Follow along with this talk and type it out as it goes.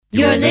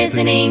You're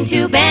listening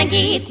to Band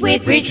Geek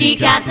with Richie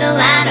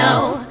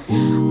Castellano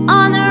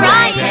on the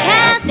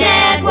Riotcast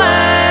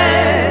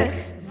Network.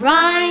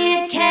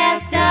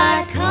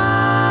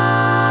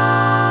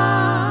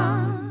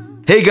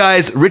 Riotcast.com. Hey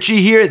guys,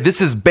 Richie here. This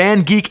is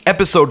Band Geek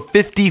episode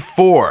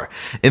 54.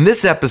 In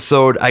this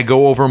episode, I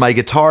go over my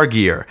guitar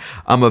gear.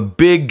 I'm a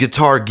big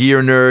guitar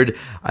gear nerd.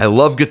 I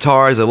love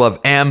guitars, I love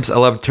amps, I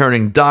love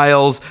turning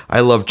dials, I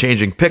love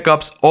changing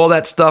pickups, all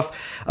that stuff.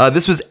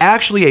 This was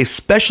actually a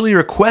specially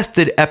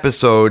requested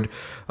episode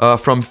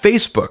from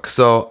Facebook,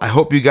 so I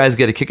hope you guys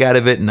get a kick out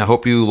of it, and I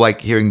hope you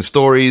like hearing the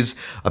stories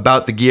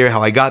about the gear,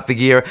 how I got the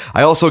gear.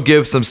 I also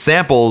give some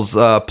samples,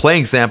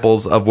 playing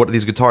samples of what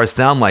these guitars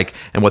sound like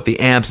and what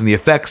the amps and the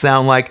effects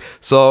sound like,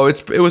 so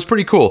it was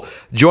pretty cool.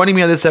 Joining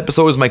me on this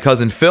episode is my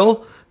cousin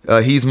Phil.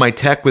 He's my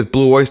tech with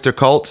Blue Oyster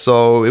Cult,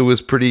 so it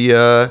was pretty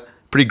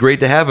great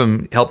to have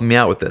him helping me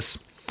out with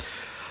this.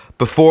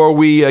 Before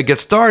we get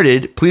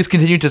started, please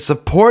continue to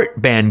support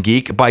Band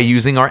Geek by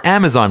using our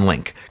Amazon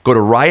link. Go to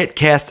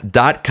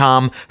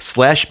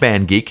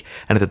riotcast.com/bandgeek,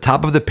 and at the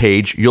top of the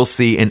page, you'll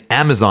see an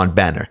Amazon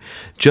banner.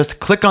 Just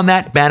click on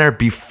that banner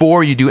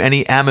before you do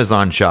any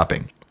Amazon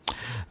shopping.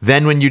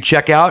 Then when you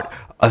check out,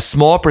 a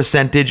small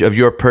percentage of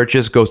your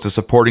purchase goes to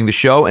supporting the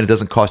show, and it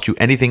doesn't cost you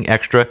anything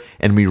extra,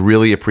 and we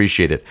really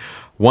appreciate it.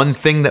 One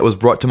thing that was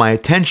brought to my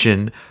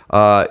attention,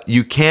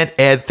 you can't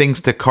add things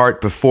to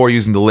cart before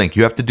using the link.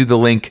 You have to do the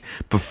link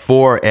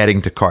before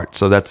adding to cart,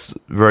 so that's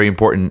very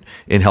important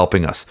in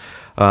helping us.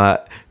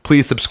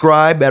 Please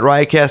subscribe at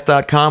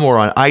riotcast.com or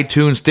on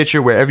iTunes,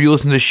 Stitcher, wherever you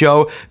listen to the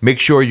show. Make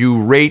sure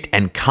you rate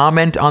and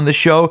comment on the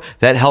show.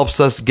 That helps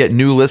us get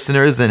new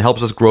listeners and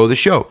helps us grow the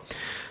show.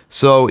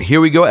 So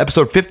here we go,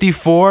 episode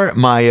 54,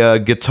 my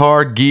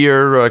guitar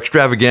gear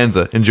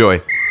extravaganza.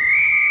 Enjoy.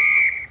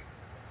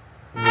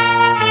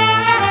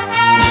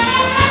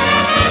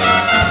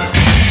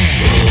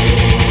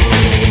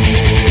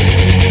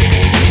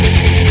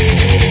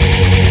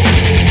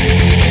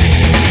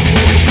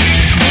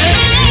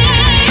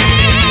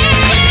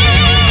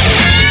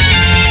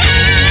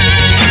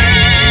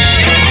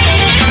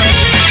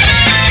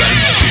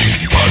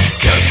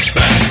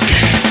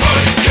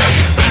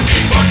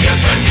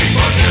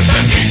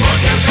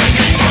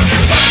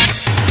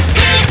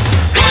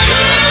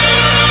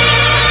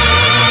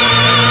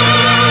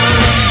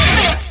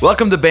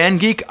 Welcome to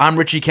Band Geek. I'm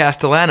Richie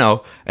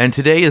Castellano, and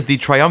today is the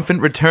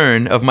triumphant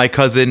return of my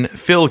cousin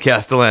Phil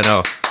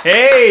Castellano.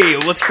 Hey,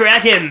 what's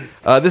cracking?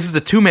 This is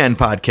a two-man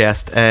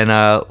podcast, and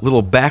a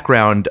little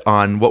background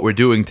on what we're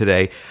doing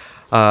today.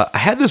 I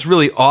had this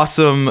really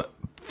awesome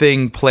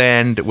thing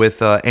planned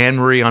with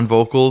Anne-Marie on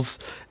vocals,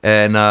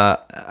 and I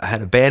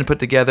had a band put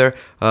together,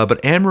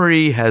 but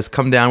Anne-Marie has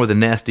come down with a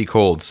nasty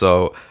cold,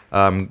 so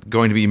I'm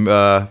going to be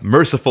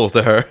merciful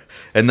to her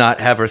and not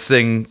have her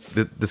sing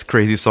this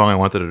crazy song I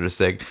wanted her to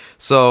sing.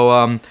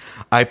 So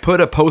I put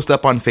a post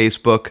up on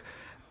Facebook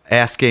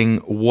asking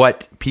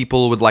what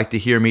people would like to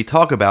hear me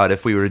talk about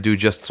if we were to do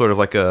just sort of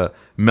like a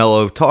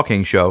mellow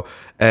talking show.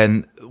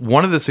 And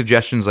one of the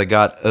suggestions I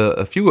got,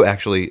 a few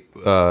actually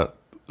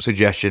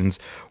suggestions,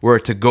 were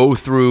to go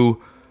through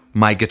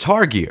my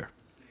guitar gear.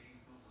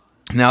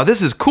 Now,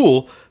 this is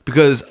cool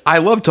because I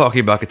love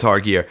talking about guitar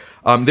gear.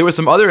 There were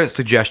some other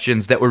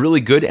suggestions that were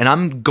really good, and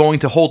I'm going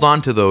to hold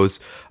on to those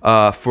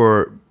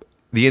for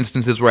the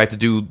instances where I have to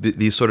do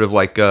these sort of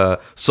like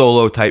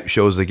solo type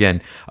shows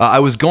again. I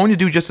was going to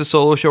do just a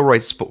solo show where I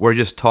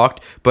just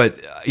talked, but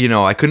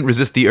I couldn't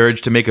resist the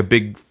urge to make a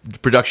big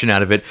production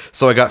out of it.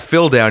 So I got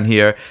Phil down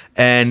here,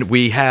 and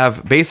we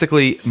have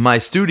basically my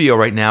studio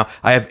right now.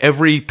 I have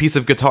every piece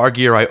of guitar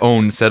gear I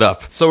own set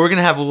up. So we're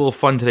gonna have a little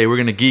fun today. We're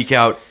gonna geek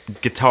out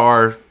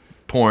guitar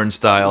porn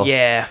style.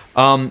 Yeah.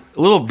 A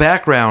little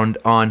background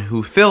on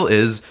who Phil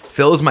is.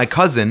 Phil is my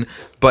cousin,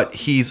 but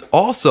he's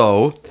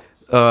also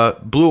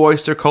Blue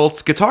Oyster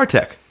Cult's guitar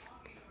tech.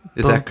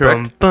 Is that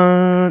correct?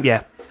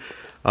 Yeah.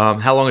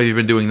 How long have you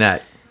been doing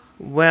that?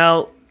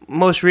 Well,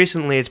 most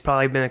recently it's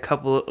probably been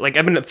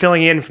I've been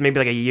filling in for maybe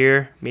a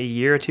year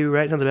or two,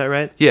 right? Sounds about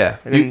right? Yeah.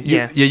 And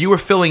then, You were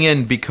filling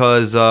in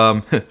because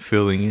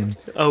filling in.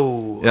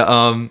 Oh.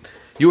 Yeah.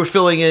 You were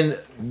filling in.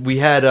 We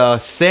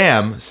had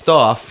Sam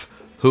Stoff,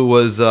 who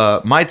was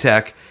my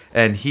tech,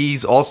 and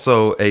he's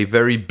also a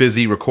very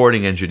busy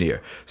recording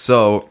engineer.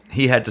 So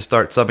he had to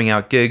start subbing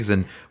out gigs,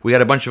 and we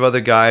had a bunch of other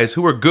guys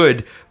who were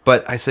good,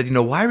 but I said,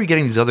 why are we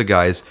getting these other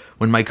guys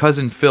when my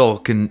cousin Phil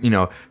can,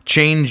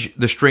 change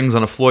the strings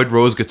on a Floyd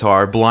Rose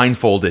guitar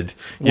blindfolded,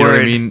 you know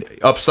what I mean,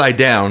 upside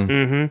down.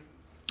 Mm-hmm.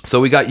 So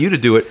we got you to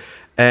do it,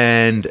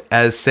 and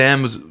as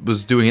Sam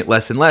was doing it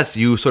less and less,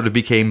 you sort of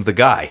became the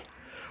guy.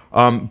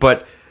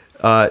 But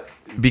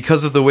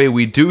because of the way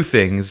we do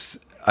things,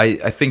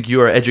 I think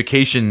your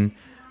education,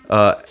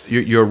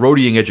 your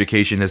roadieing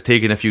education has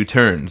taken a few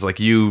turns. Like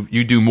you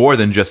do more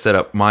than just set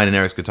up mine and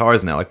Eric's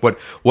guitars now. Like what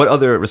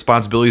other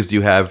responsibilities do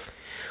you have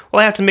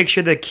Well, I have to make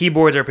sure the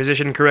keyboards are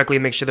positioned correctly,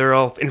 make sure they're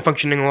all in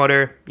functioning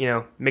order,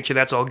 make sure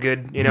that's all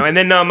good, And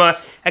then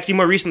actually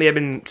more recently I've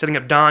been setting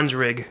up Don's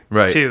rig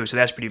too, so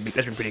that's been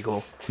pretty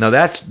cool. Now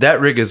that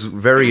rig is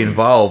very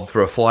involved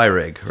for a fly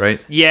rig,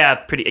 right? Yeah,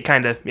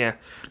 kind of, yeah.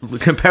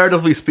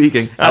 Comparatively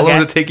speaking, how long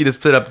does it take you to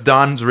set up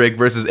Don's rig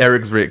versus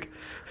Eric's rig?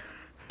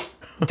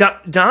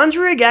 Don's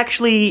rig,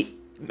 actually,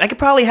 I could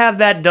probably have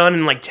that done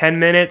in like 10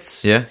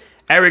 minutes. Yeah.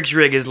 Eric's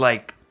rig is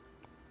like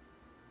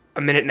a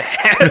minute and a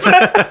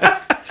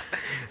half.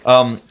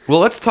 Well,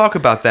 let's talk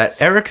about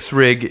that. Eric's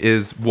rig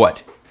is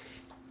what?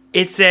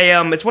 It's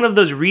it's one of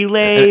those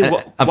relay.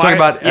 I'm talking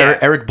about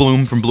Eric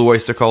Bloom from Blue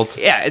Oyster Cult.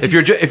 Yeah. If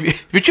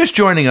you're just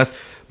joining us,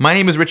 my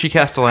name is Richie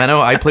Castellano.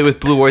 I play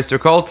with Blue Oyster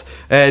Cult,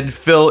 and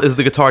Phil is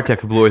the guitar tech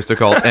for Blue Oyster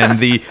Cult. And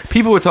the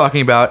people we're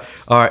talking about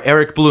are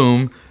Eric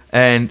Bloom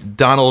and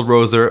Donald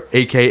Roser,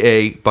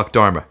 aka Buck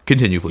Dharma.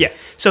 Continue, please. Yeah.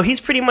 So he's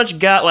pretty much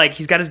got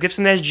he's got his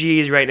Gibson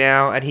SGs right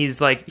now, and he's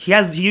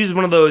he uses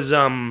one of those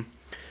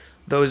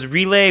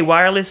relay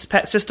wireless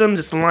systems.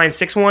 It's the Line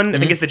 6 one. I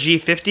think it's the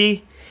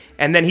G50.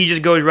 And then he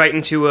just goes right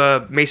into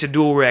a Mesa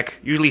Dual Rec,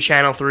 usually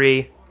channel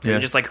 3,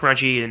 and just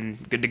crunchy and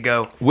good to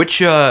go.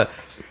 Which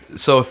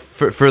so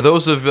for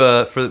those of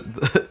for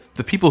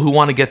the people who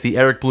want to get the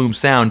Eric Bloom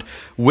sound,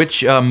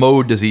 which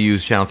mode does he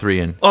use channel 3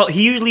 in? Well,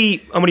 he usually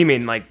what do you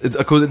mean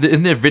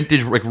isn't there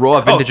vintage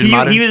raw vintage and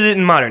modern? He uses it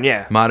in modern,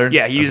 yeah. Modern?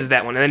 Yeah, he uses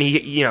that one. And then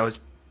he it's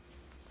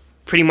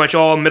pretty much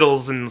all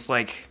middles and it's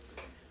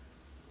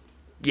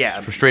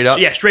straight up.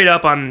 Yeah, straight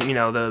up on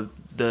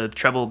the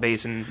treble,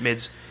 bass, and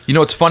mids.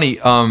 It's funny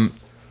because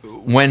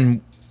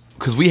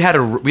we had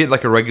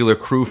like a regular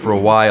crew for a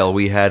while.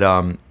 We had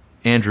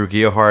Andrew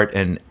Gearhart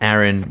and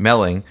Aaron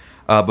Melling.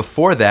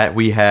 Before that,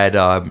 we had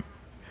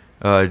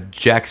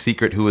Jack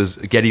Secret, who was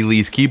Geddy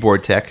Lee's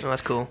keyboard tech. Oh,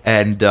 that's cool.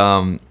 And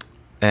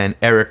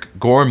Eric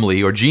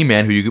Gormley, or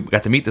G-Man, who you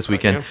got to meet this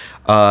weekend,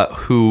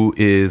 who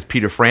is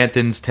Peter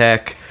Frampton's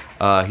tech.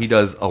 He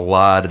does a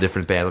lot of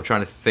different bands. I'm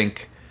trying to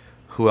think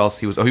who else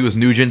he was. Oh, he was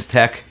Nugent's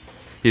tech.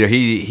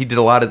 He's done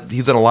a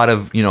lot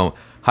of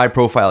high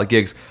profile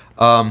gigs.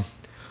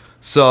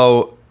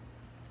 So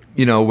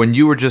when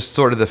you were just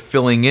sort of the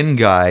filling in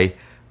guy,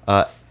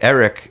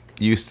 Eric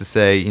used to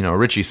say,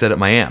 Richie, set up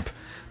my amp.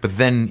 But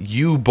then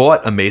you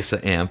bought a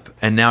Mesa amp,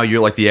 and now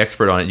you're like the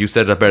expert on it. You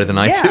set it up better than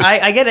I do. Yeah,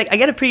 I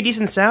get a pretty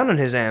decent sound on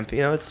his amp.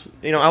 I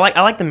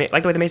like the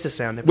way the Mesa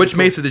sound. Which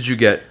Mesa did you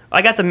get?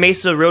 I got the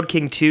Mesa Road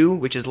King 2,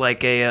 which is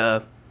like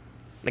a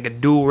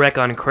dual rec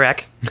on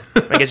crack.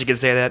 I guess you could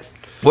say that.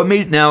 What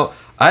made now?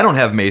 I don't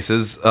have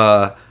Mesas,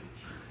 and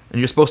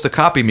you're supposed to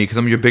copy me because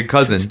I'm your big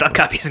cousin. Stop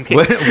copying me.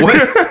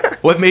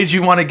 What made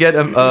you want to get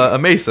a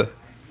Mesa?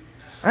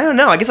 I don't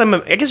know. I guess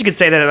you could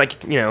say that I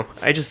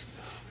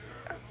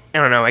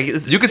don't know.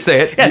 You could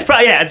say it. Yeah,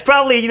 it's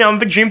probably I'm a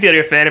big Dream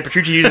Theater fan, and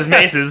Petrucci uses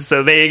Mesas,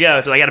 so there you go.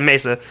 So I got a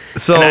Mesa,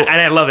 and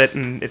I love it,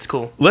 and it's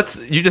cool.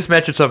 You just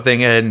mentioned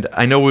something, and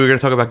I know we were going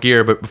to talk about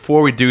gear, but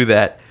before we do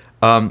that,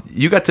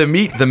 you got to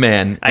meet the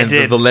man and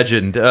the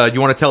legend.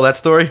 You want to tell that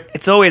story?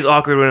 It's always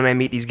awkward when I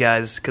meet these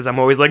guys because I'm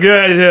always like,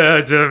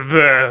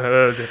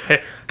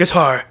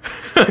 guitar,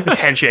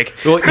 handshake.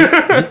 Well,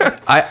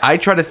 I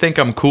try to think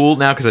I'm cool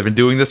now because I've been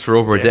doing this for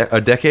over a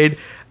decade.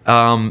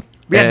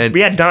 We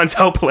had Don's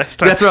help last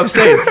time. That's what I'm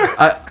saying.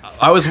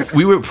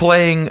 We were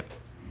playing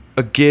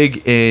a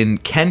gig in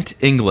Kent,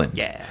 England.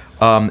 Yeah.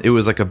 It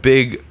was like a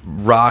big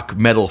rock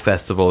metal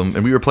festival,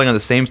 and we were playing on the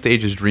same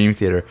stage as Dream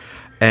Theater.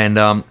 And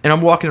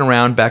I'm walking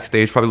around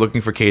backstage, probably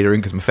looking for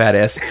catering because I'm a fat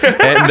ass.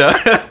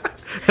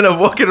 And I'm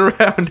walking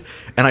around,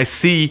 and I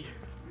see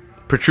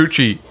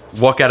Petrucci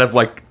walk out of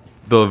like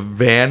the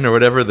van or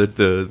whatever,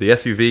 the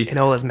SUV. In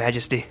all his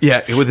majesty.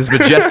 Yeah, with his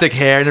majestic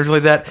hair and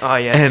everything like that. Oh,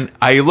 yes. And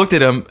I looked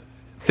at him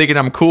thinking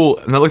I'm cool,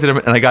 and I looked at him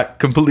and I got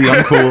completely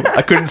uncool.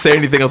 I couldn't say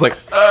anything. I was like,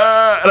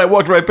 and I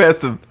walked right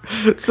past him.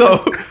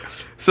 So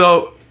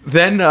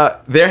then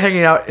they're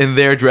hanging out in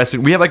their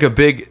dressing. We have like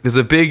there's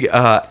a big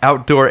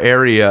outdoor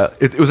area.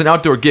 It was an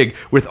outdoor gig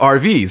with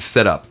RVs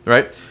set up,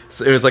 right?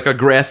 So it was like a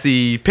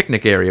grassy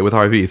picnic area with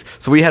RVs.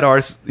 So we had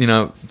our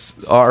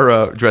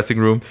dressing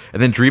room,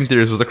 and then Dream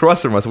Theaters was across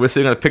from us. We're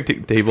sitting on a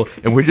picnic table,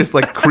 and we're just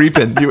like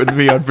creeping, you and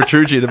me, on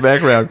Petrucci in the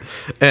background.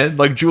 And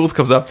like Jules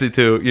comes up to us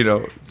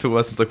and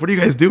it's like, "What are you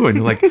guys doing?"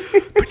 And like,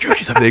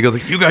 Petrucci's up there. He goes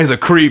like, "You guys are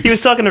creeps." He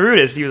was talking to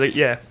Rudis. He was like,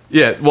 "Yeah."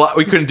 Yeah. Well,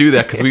 we couldn't do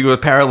that because we were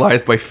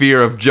paralyzed by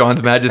fear of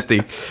John's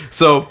majesty.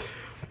 So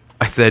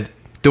I said,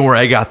 "Don't worry,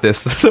 I got this."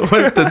 So I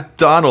went to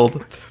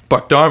Donald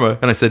Buck Dharma,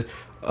 and I said,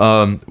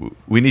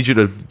 we need you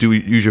to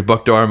use your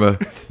Buck Dharma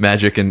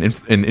magic and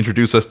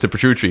introduce us to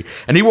Petrucci.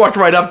 And he walked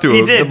right up to him.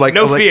 He did.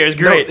 No fear. It's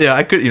great. No, yeah,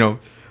 I could,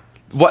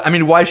 what? I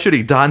mean, why should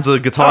he? Don's a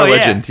guitar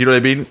legend. You know what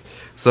I mean?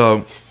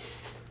 So,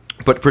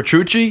 but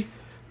Petrucci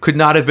could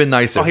not have been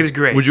nicer. Oh, he was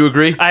great. Would you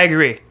agree? I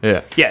agree.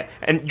 Yeah. Yeah.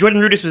 And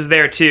Jordan Rudis was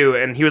there too,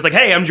 and he was like,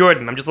 "Hey, I'm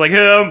Jordan." I'm just like,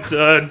 "Hey,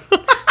 I'm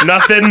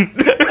nothing."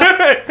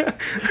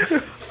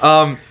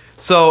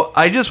 So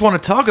I just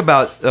want to talk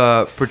about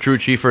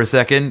Petrucci for a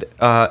second.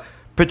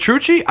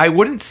 Petrucci, I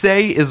wouldn't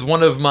say is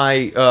one of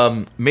my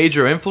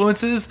major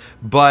influences,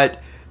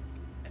 but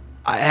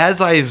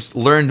as I've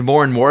learned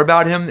more and more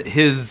about him,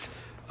 his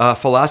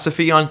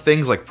philosophy on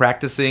things like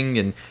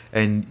practicing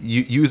and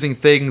using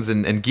things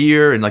and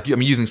gear and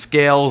using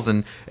scales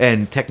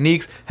and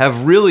techniques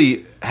have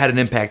really had an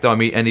impact on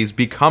me, and he's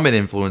become an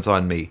influence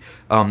on me.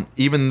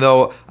 Even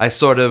though I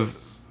sort of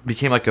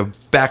became like a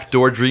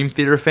backdoor Dream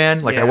Theater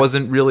fan, I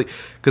wasn't really,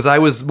 because I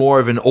was more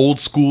of an old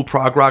school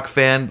prog rock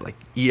fan, like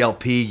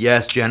ELP,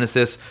 Yes,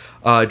 Genesis.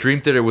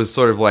 Dream Theater was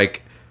sort of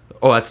like,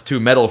 oh, that's too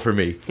metal for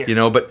me,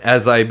 But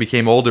as I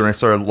became older and I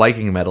started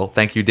liking metal,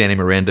 thank you, Danny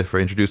Miranda, for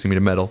introducing me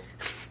to metal,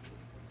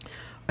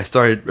 I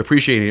started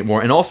appreciating it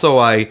more. And also,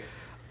 I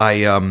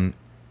as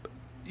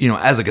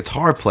a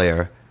guitar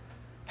player,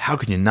 how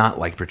can you not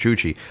like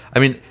Petrucci? I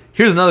mean,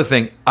 here's another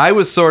thing. I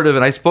was sort of,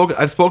 and I've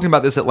spoken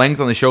about this at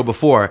length on the show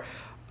before.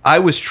 I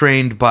was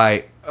trained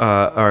by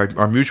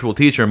our mutual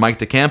teacher, Mike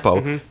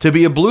DeCampo, to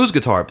be a blues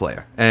guitar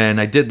player. And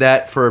I did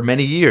that for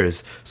many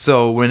years.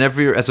 So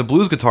as a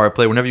blues guitar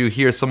player, whenever you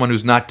hear someone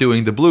who's not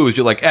doing the blues,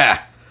 you're like,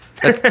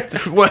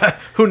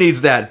 who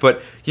needs that?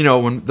 But,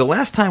 when the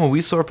last time when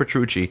we saw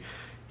Petrucci,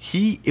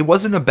 it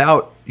wasn't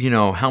about,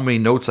 how many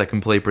notes I can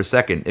play per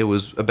second. It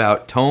was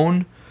about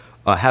tone,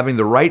 having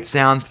the right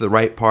sound for the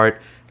right part,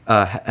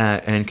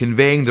 and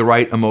conveying the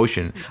right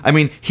emotion. I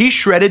mean, he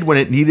shredded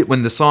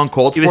when the song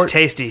called for it. He was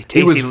tasty.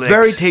 He was licks.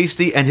 very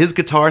tasty, and his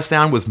guitar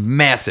sound was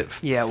massive.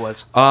 Yeah, it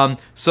was.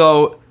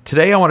 So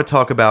today I want to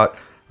talk about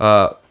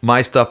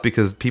my stuff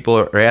because people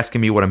are asking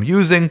me what I'm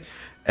using,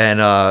 and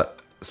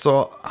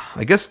so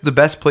I guess the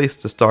best place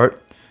to start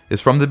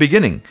is from the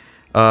beginning.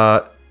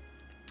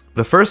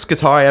 The first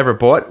guitar I ever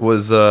bought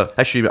was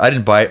actually I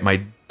didn't buy it.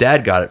 My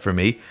dad got it for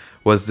me.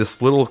 Was this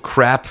little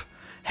crap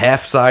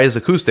half-size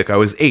acoustic. I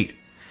was 8.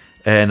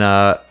 And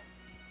I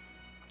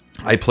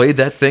played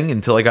that thing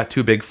until I got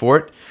too big for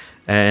it.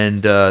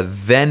 And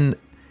then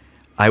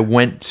I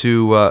went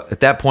to, at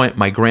that point,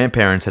 my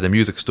grandparents had a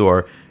music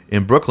store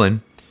in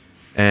Brooklyn.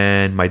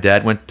 And my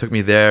dad took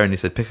me there and he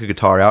said, pick a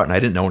guitar out. And I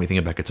didn't know anything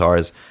about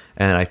guitars.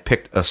 And I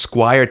picked a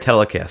Squier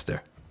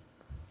Telecaster.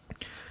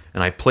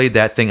 And I played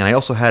that thing. And I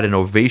also had an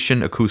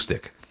Ovation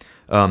acoustic.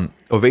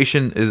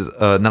 Ovation is,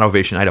 not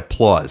Ovation, I had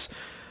Applause.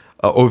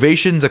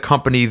 Ovation's a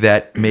company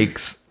that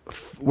makes,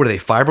 what are they,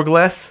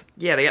 fiberglass?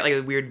 Yeah, they got like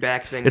a weird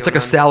back thing. It's like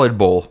a salad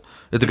bowl.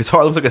 The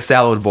guitar looks like a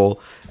salad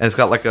bowl, and it's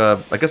got like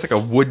a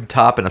wood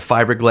top and a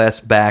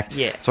fiberglass back.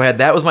 Yeah. So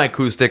that was my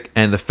acoustic,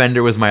 and the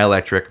Fender was my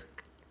electric.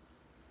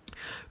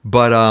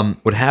 But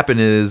what happened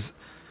is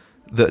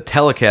the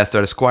Telecaster,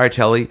 the Squier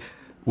Telly,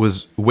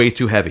 was way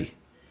too heavy,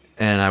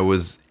 and I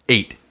was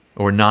 8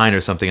 or 9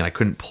 or something, and I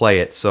couldn't play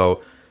it.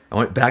 So I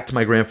went back to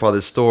my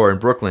grandfather's store in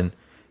Brooklyn,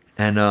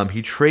 and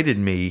he traded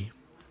me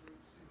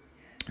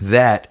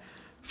that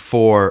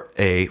for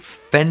a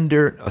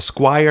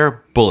Squier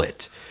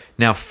Bullet.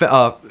 Now,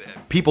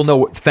 people know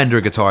what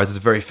Fender guitars is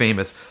very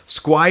famous.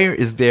 Squier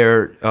is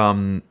their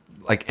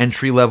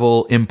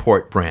entry-level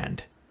import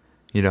brand.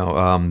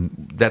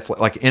 That's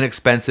like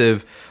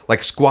inexpensive.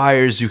 Like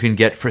Squiers you can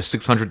get for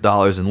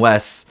 $600 and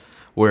less,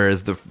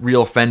 whereas the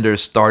real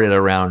Fenders started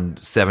around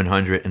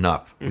 $700 and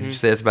up. Would you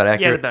say that's about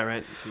accurate? Yeah, that's about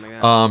right. Something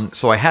like that.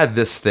 So I had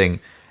this thing,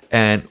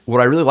 and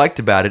what I really liked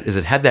about it is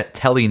it had that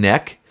telly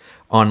neck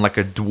on like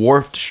a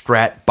dwarfed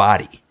Strat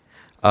body.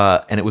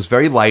 And it was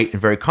very light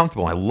and very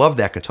comfortable. I loved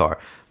that guitar,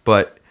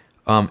 but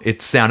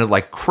it sounded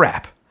like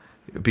crap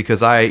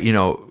because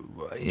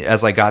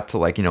as I got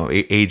to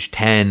age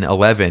 10,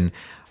 11,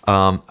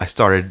 I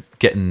started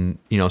getting,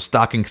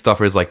 stocking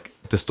stuffers like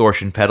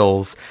distortion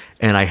pedals,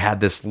 and I had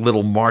this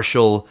little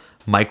Marshall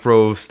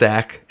micro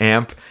stack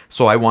amp,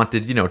 so I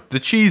wanted, the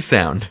cheese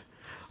sound.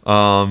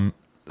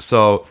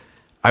 So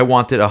I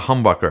wanted a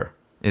humbucker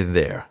in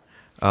there.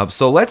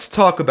 So let's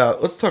talk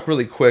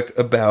really quick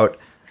about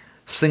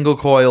single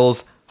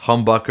coils,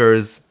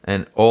 humbuckers,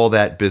 and all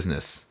that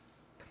business.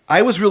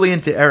 I was really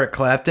into Eric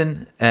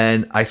Clapton,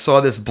 and I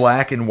saw this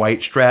black and white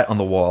Strat on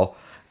the wall,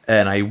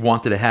 and I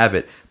wanted to have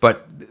it.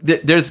 But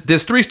there's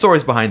 3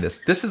 stories behind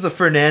this. This is a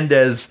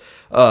Fernandez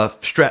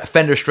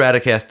Fender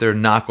Stratocaster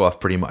knockoff,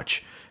 pretty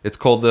much. It's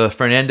called the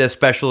Fernandez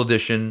Special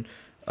Edition.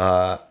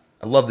 I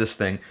love this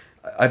thing.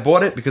 I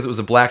bought it because it was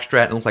a black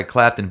Strat and it looked like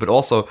Clapton, but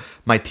also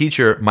my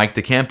teacher, Mike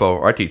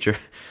DeCampo, our teacher,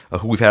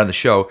 who we've had on the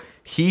show,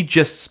 he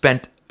just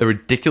spent a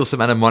ridiculous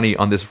amount of money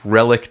on this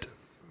relic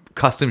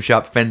custom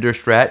shop Fender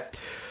Strat.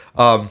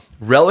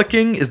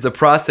 Relicking is the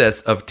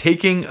process of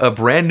taking a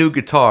brand new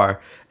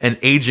guitar and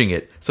aging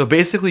it. So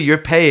basically you're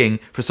paying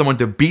for someone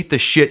to beat the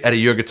shit out of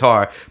your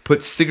guitar,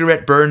 put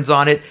cigarette burns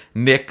on it,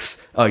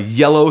 nicks,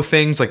 yellow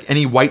things, like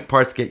any white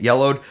parts get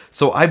yellowed.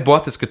 So I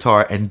bought this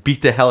guitar and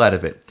beat the hell out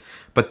of it.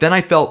 But then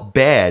I felt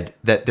bad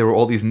that there were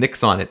all these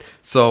nicks on it.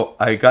 So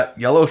I got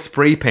yellow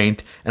spray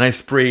paint and I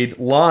sprayed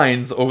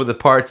lines over the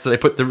parts that I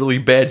put the really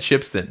bad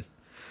chips in,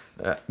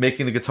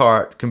 making the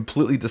guitar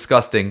completely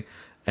disgusting.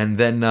 And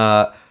then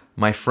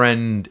my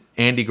friend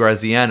Andy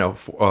Graziano,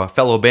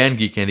 fellow band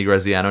geek Andy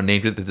Graziano,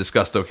 named it the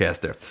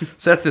Disgustocaster.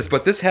 So that's this.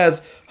 But this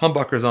has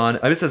humbuckers on.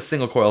 This has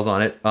single coils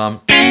on it.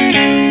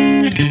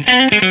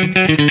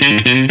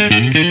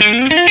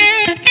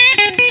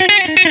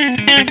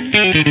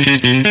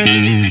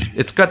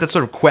 It's got that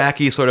sort of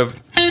quacky sort of.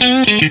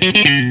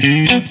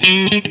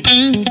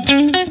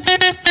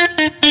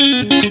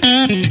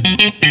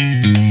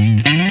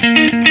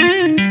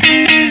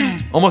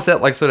 Almost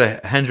that like sort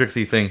of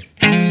Hendrixy thing.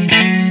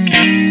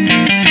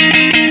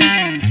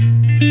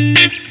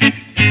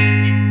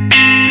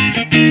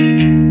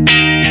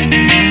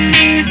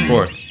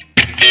 Or.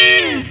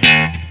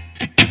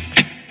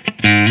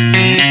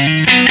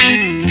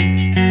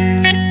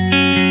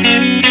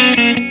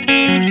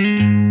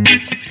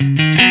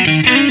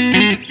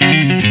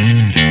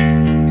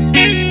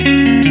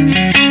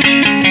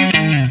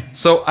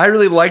 So I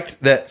really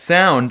liked that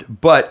sound,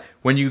 but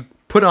when you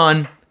put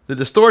on the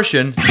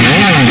distortion,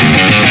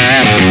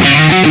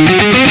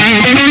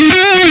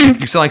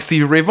 you sound like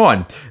Stevie Ray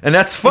Vaughan, and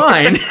that's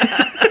fine.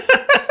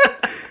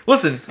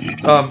 Listen,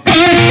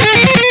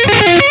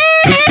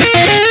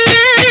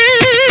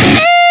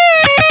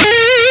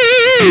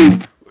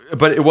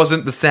 but it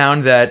wasn't the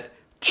sound that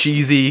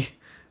cheesy,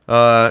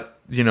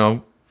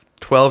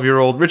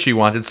 12-year-old Richie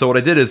wanted. So what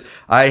I did is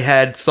I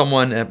had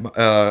someone,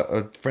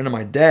 a friend of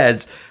my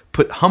dad's,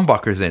 put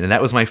humbuckers in, and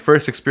that was my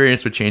first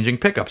experience with changing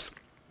pickups.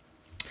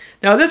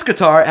 Now this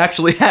guitar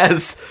actually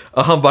has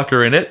a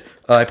humbucker in it.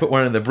 I put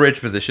one in the bridge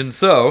position,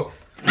 so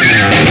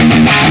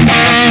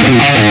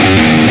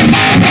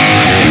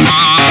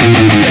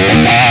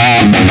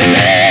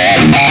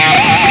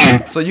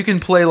you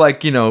can play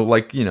like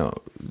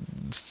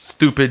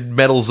stupid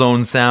Metal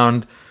Zone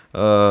sound,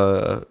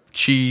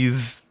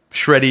 cheese,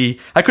 shreddy.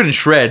 I couldn't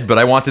shred, but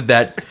I wanted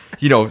that,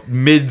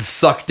 mid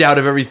sucked out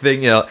of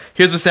everything.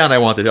 Here's the sound I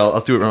wanted.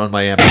 I'll do it on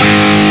my amp.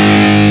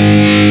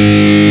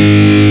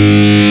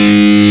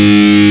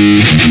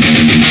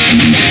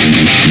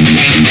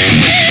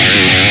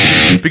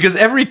 Because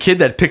every kid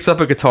that picks up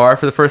a guitar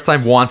for the first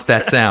time wants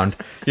that sound.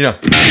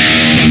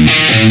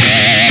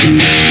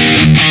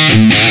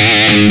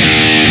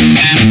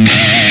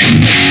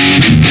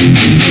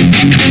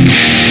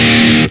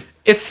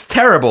 It's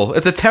terrible.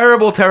 It's a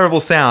terrible, terrible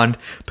sound,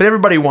 but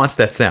everybody wants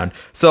that sound.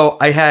 So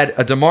I had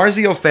a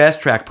DiMarzio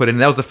Fast Track put in.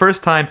 That was the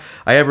first time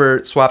I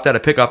ever swapped out a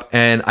pickup,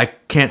 and I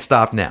can't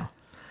stop now.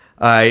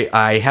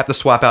 I have to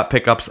swap out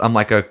pickups. I'm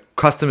like a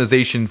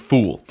customization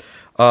fool.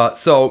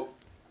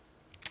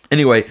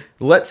 Anyway,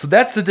 so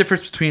that's the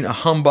difference between a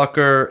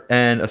humbucker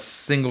and a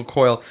single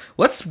coil.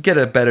 Let's get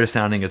a better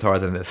sounding guitar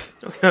than this.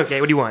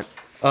 Okay, what do you want?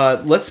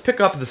 Let's pick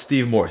up the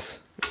Steve Morse.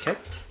 Okay.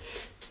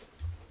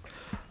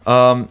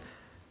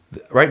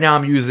 Right now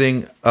I'm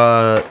using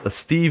a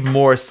Steve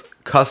Morse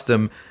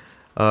custom.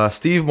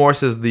 Steve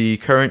Morse is the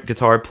current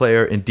guitar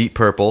player in Deep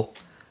Purple.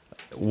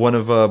 One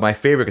of my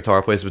favorite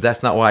guitar players, but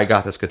that's not why I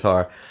got this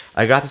guitar.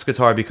 I got this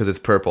guitar because it's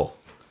purple.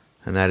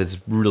 And that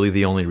is really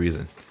the only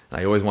reason.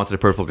 I always wanted a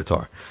purple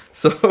guitar.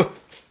 So,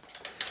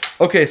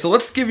 okay, so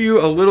let's give you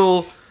a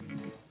little...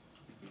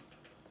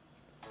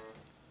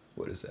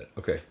 What is that?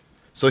 Okay.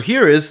 So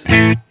here is...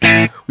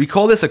 We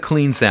call this a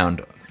clean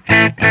sound.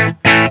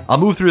 I'll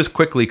move through this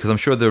quickly because I'm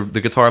sure the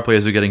guitar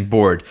players are getting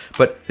bored.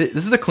 But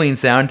this is a clean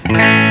sound.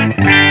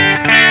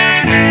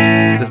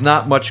 There's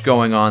not much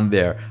going on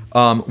there.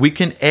 We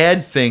can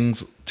add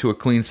things to a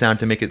clean sound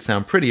to make it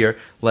sound prettier,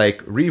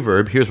 like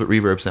reverb. Here's what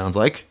reverb sounds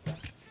like.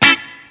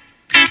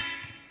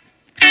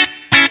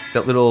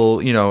 That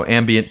little,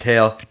 ambient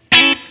tail.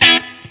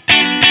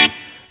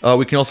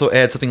 We can also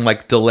add something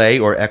like delay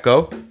or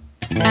echo.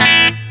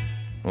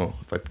 Oh,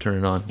 if I turn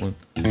it on.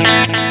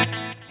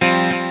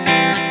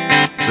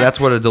 So that's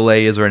what a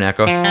delay is, or an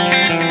echo.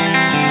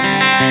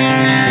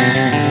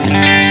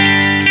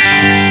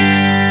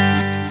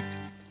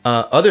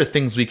 Other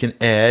things we can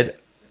add.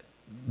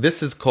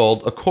 This is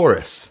called a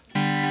chorus.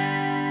 Let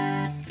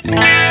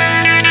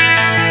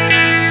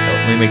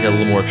me make it a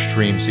little more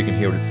extreme so you can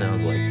hear what it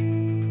sounds like.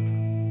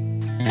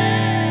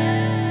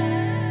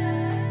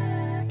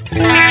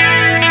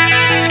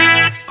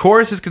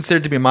 Chorus is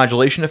considered to be a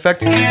modulation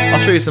effect. I'll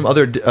show you some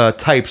other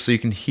types so you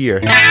can hear.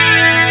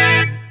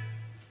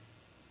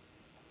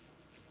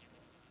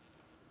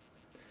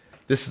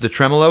 This is the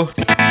tremolo.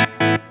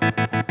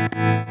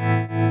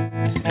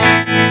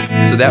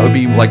 So that would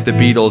be like the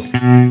Beatles.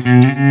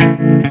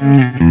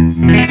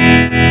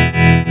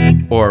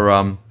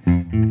 Or,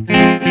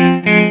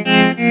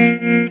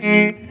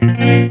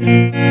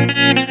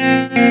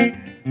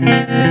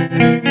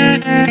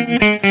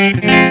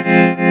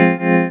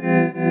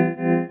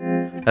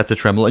 that's a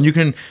tremolo. And you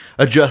can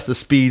adjust the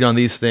speed on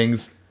these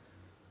things.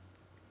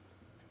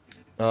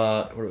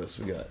 What else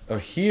we got? Oh,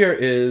 here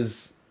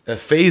is a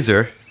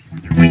phaser.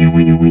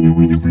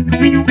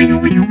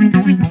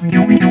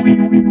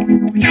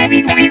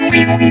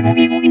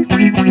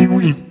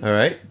 All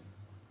right.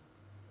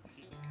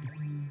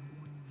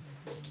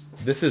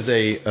 This is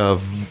a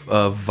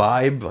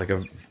vibe, like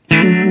a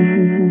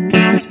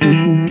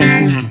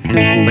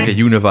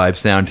univibe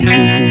sound.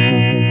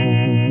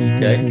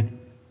 Okay.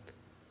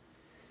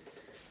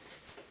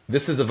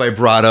 This is a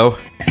vibrato.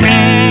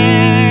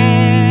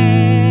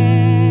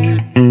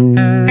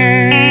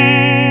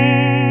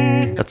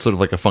 That's sort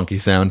of like a funky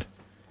sound.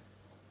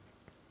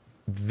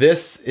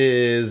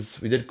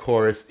 we did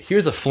chorus.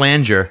 Here's a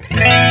flanger.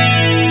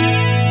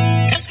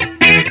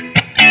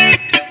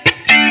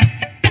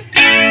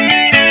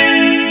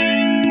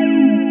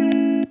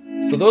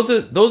 So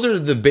those are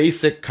the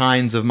basic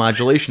kinds of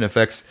modulation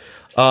effects.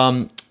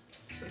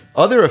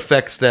 Other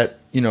effects that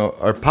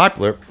are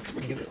popular. Let's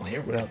get it on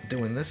here without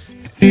doing this.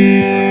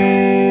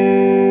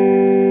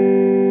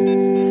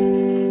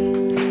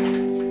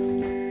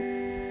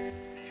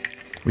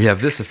 We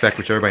have this effect,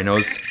 which everybody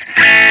knows.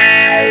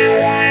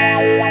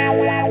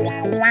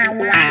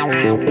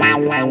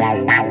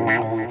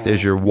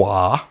 There's your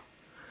wah.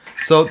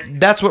 So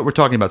that's what we're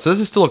talking about. So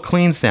this is still a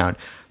clean sound.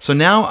 So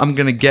now I'm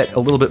going to get a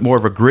little bit more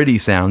of a gritty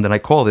sound, and I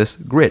call this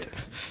grit.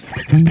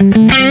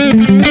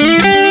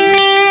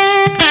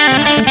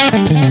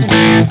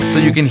 So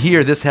you can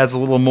hear this has a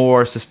little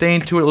more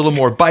sustain to it, a little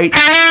more bite.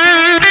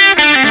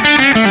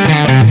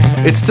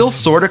 It's still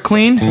sort of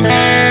clean.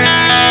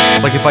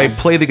 Like if I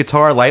play the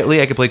guitar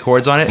lightly, I can play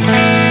chords on it.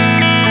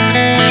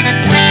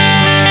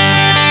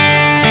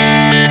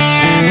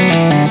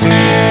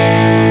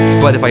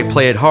 But if I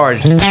play it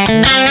hard,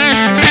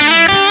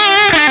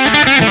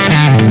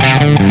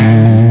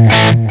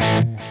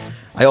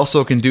 I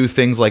also can do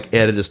things like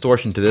add a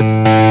distortion to this.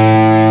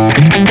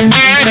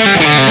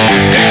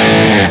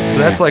 So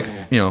that's like,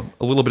 a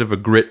little bit of a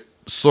grit,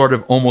 sort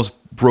of almost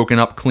broken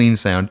up clean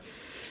sound.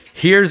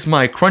 Here's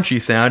my crunchy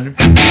sound.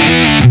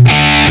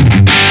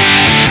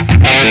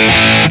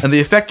 And the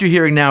effect you're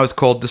hearing now is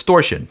called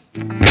distortion.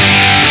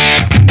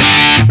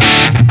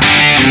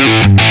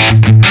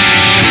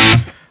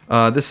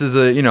 This is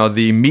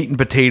the meat and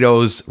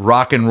potatoes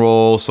rock and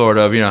roll sort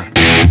of,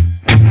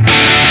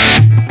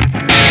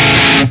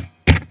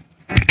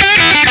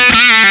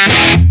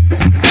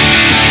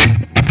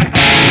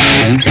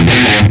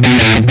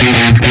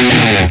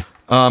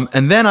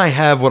 and then I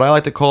have what I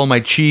like to call my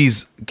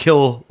cheese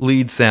kill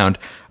lead sound.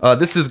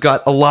 This has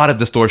got a lot of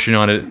distortion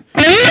on it.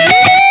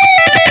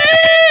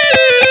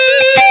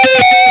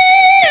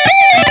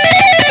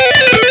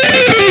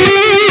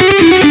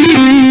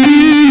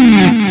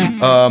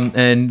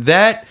 And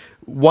that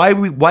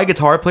why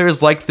guitar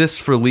players like this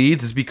for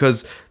leads is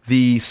because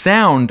the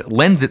sound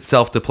lends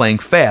itself to playing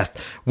fast.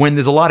 When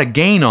there's a lot of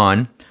gain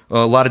on,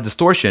 a lot of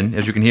distortion,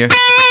 as you can hear,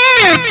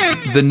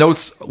 the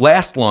notes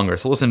last longer.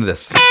 So listen to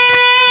this.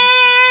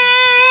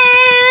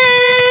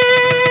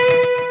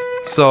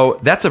 So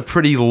that's a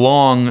pretty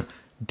long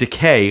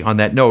decay on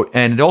that note,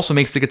 and it also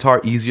makes the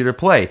guitar easier to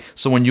play.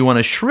 So when you want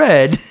to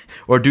shred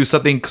or do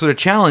something sort of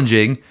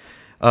challenging,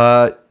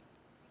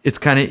 it's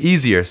kind of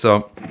easier.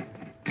 So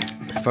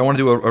if I want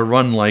to do a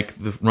run like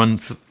the run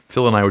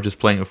Phil and I were just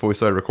playing before we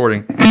started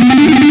recording,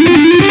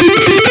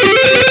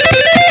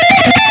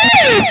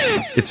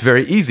 it's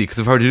very easy, because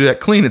if I were to do that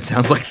clean, it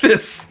sounds like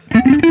this.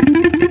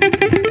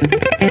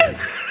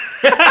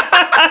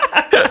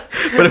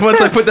 But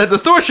once I put that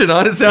distortion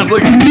on, it sounds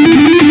like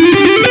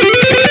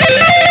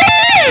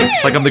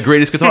I'm the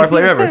greatest guitar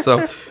player ever.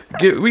 So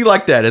we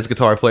like that as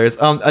guitar players.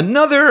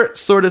 Another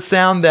sort of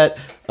sound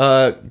that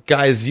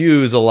guys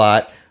use a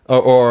lot,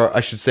 or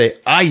I should say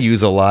I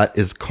use a lot,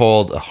 is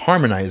called a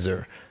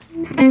harmonizer.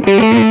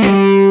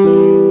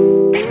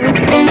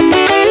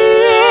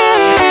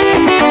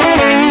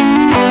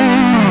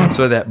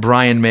 So that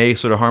Brian May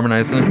sort of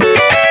harmonizing.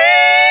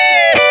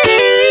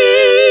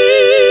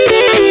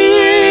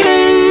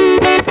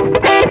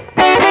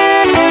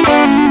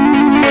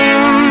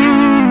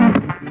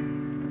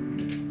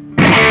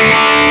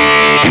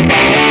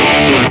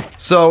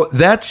 So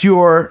that's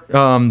your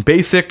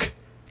basic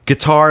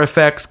guitar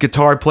effects,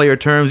 guitar player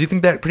terms. You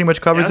think that pretty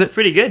much covers it?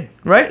 Pretty good,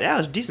 right? Yeah, it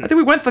was decent. I think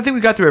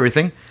we got through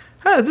everything.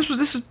 This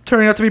is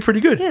turning out to be pretty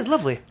good. Yeah, it's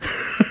lovely.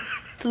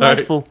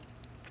 Delightful. Right.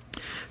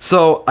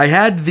 So I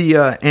had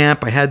the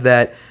amp, I had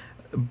that,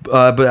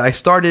 but I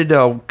started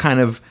kind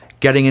of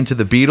getting into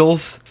the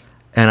Beatles,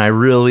 and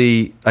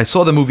I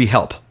saw the movie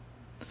Help.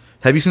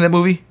 Have you seen that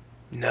movie?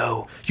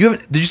 No. You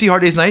haven't? Did you see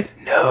Hard Day's Night?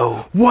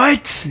 No.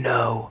 What?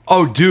 No.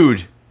 Oh,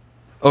 dude,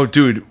 all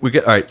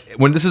right.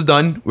 When this is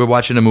done, we're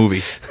watching a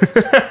movie.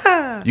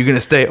 You're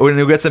gonna stay. We're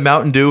gonna get some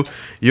Mountain Dew.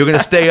 You're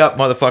gonna stay up,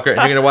 motherfucker, and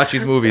you're gonna watch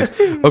these movies.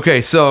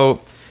 Okay. So,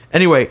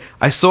 anyway,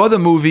 I saw the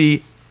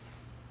movie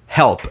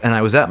Help, and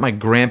I was at my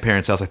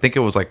grandparents' house. I think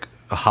it was like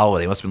a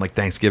holiday. It must have been like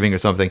Thanksgiving or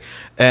something.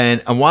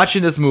 And I'm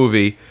watching this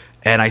movie,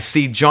 and I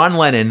see John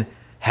Lennon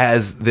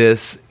has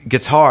this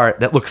guitar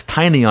that looks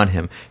tiny on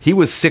him. He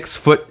was 6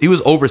 foot. He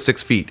was over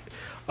 6 feet.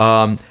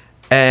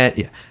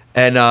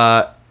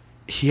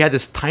 He had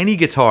this tiny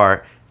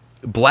guitar,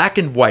 black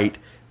and white,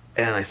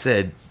 and I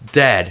said,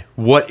 "Dad,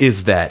 what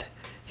is that?"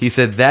 He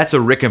said, "That's a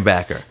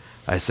Rickenbacker."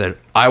 I said,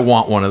 "I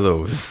want one of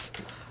those."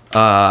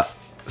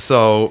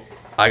 So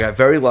I got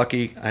very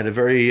lucky. I had a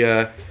very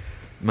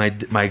my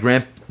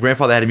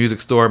grandfather had a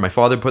music store. My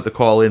father put the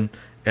call in,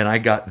 and I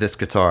got this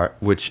guitar,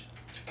 which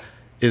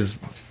is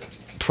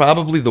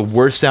probably the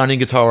worst sounding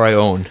guitar I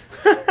own.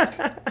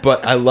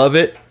 But I love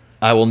it.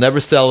 I will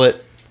never sell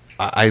it.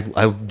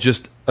 I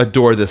just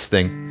adore this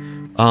thing.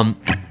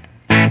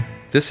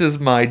 This is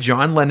my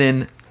John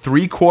Lennon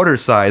 3/4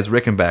 size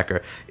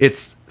Rickenbacker.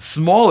 It's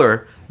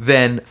smaller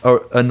than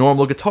a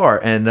normal guitar,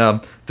 and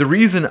the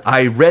reason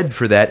I read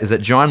for that is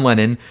that John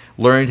Lennon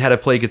learned how to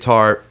play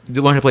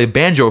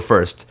banjo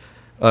first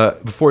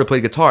before he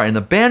played guitar. And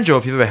the banjo,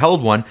 if you've ever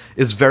held one,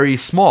 is very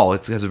small.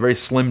 It has a very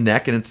slim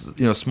neck, and it's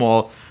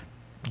small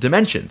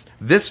dimensions.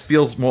 This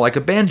feels more like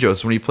a banjo,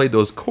 so when he played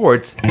those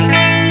chords, he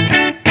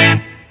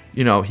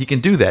can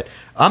do that.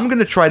 I'm going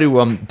to try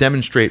to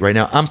demonstrate right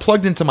now. I'm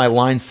plugged into my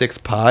Line 6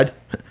 pod.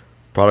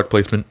 Product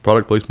placement.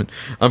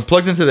 I'm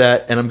plugged into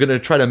that, and I'm going to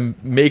try to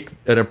make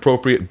an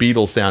appropriate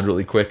Beatles sound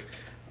really quick.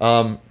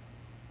 I'm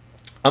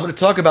going to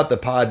talk about the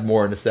pod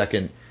more in a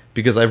second,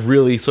 because I've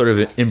really sort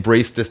of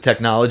embraced this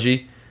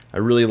technology. I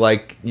really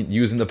like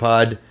using the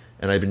pod,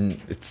 and I've been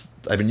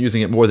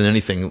using it more than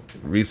anything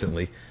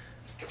recently.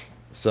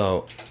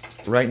 So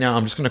right now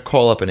I'm just going to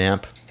call up an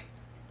amp.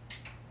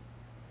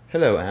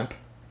 Hello, amp.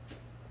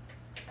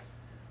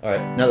 All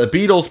right. Now the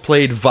Beatles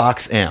played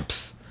Vox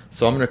amps.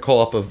 So I'm going to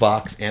call up a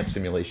Vox amp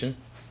simulation.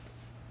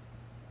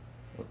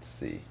 Let's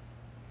see.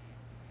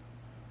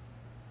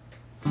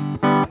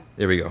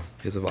 There we go.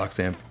 Here's a Vox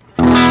amp.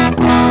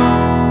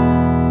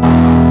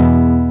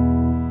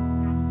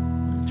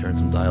 Turn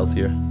some dials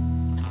here.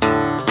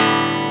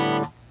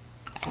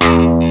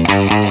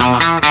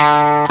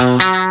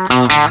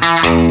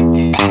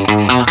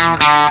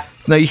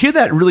 Now you hear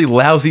that really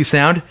lousy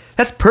sound?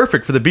 That's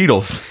perfect for the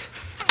Beatles.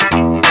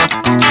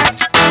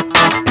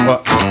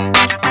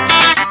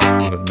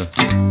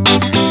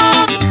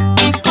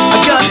 I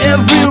got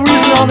every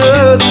reason on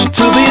earth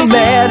to be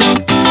mad,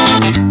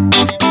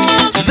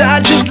 'cause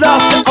I just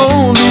lost the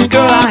only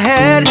girl I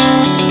had.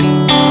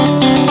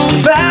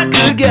 If I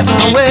could get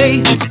my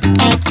way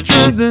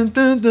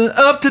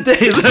up to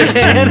date as I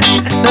can,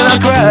 then I'll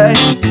cry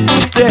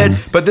instead.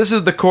 But this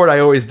is the chord I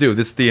always do.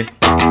 This is the...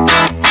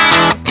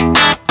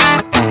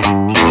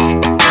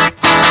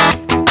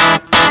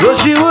 Well,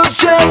 she was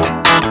just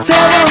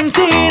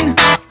 17,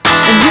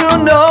 and you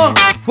know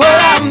what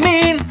I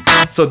mean.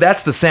 So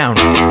that's the sound.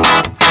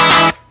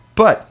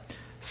 But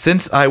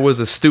since I was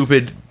a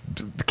stupid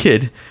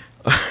kid,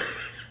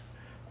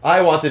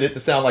 I wanted it to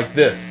sound like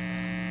this.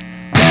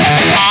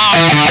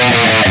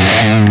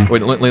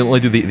 Wait, let me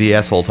do the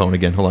asshole tone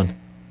again. Hold on.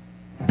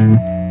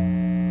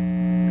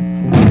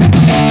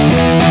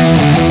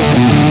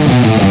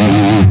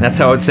 That's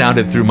how it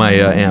sounded through my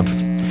amp.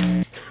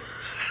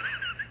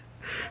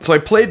 So I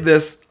played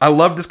this. I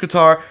love this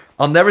guitar.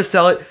 I'll never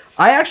sell it.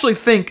 I actually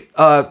think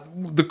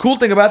the cool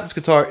thing about this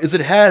guitar is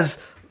it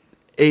has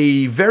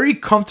a very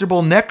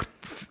comfortable neck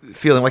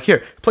feeling. Like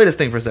here, play this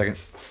thing for a second.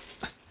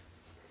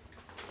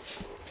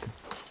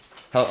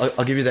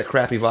 I'll give you that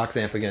crappy Vox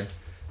amp again.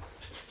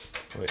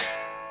 Wait.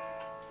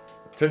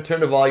 Turn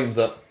the volumes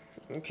up.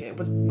 Okay,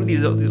 what are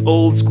these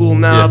old school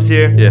knobs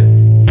here? Yeah.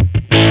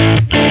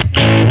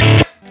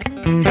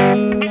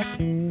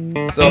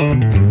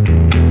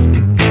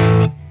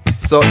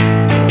 So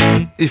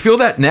you feel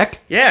that neck?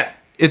 Yeah.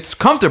 It's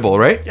comfortable,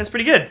 right? Yeah, it's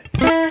pretty good.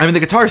 I mean, the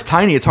guitar is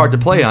tiny; it's hard to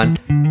play on,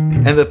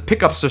 and the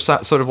pickups are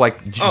sort of like.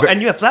 Oh,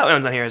 and you have flat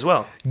wounds on here as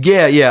well.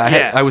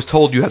 Yeah. I was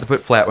told you have to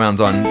put flat wounds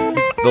on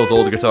those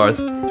older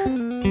guitars.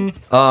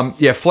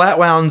 Flat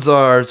wounds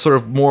are sort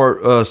of more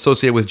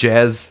associated with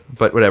jazz,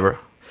 but whatever.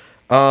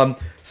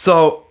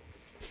 So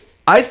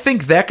I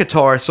think that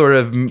guitar sort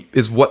of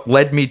is what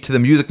led me to the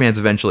Music Man's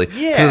eventually.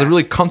 Yeah. Because it's a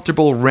really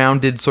comfortable,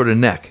 rounded sort of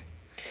neck.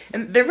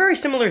 And they're very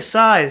similar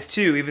size,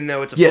 too, even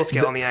though it's a full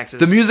scale on the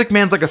Axis. The Music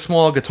Man's like a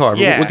small guitar.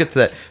 Yeah. We'll get to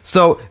that.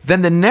 So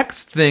then the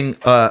next thing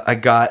I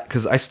got,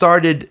 because I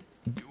started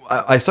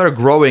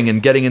growing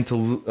and getting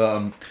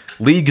into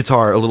lead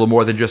guitar a little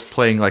more than just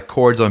playing like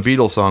chords on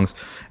Beatles songs.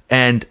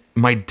 And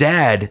my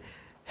dad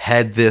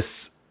had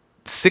this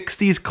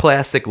 60s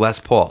classic Les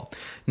Paul.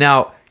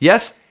 Now,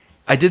 yes,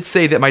 I did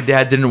say that my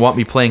dad didn't want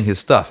me playing his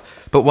stuff.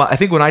 But I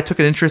think when I took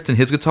an interest in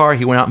his guitar,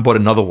 he went out and bought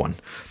another one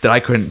that I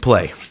couldn't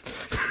play.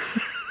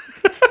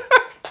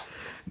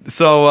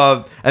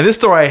 So, and this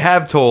story I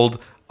have told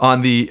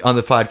on the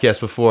podcast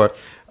before.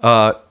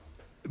 I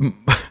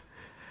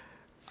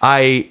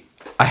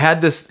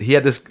had this. He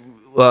had this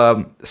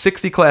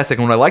 60 classic,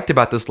 and what I liked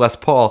about this Les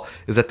Paul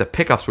is that the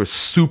pickups were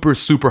super,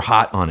 super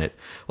hot on it.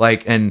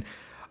 And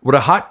what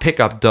a hot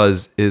pickup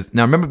does is,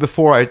 now remember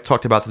before I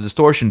talked about the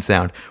distortion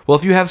sound. Well,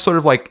 if you have sort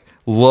of like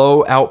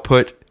low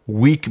output,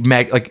 weak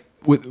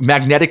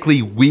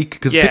magnetically weak,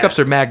 because pickups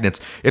are magnets.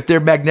 If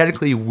they're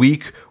magnetically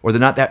weak or they're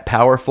not that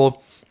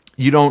powerful,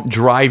 you don't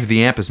drive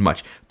the amp as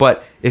much.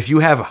 But if you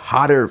have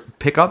hotter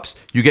pickups,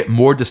 you get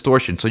more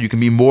distortion, so you can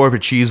be more of a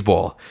cheese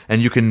ball,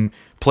 and you can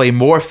play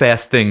more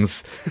fast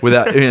things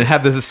without and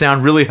have the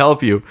sound really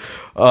help you.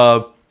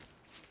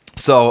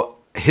 So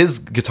his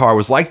guitar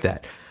was like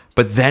that.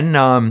 But then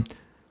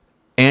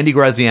Andy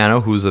Graziano,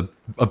 who's a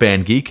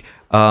band geek,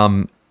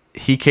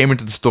 he came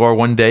into the store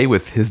one day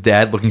with his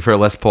dad looking for a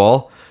Les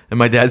Paul. And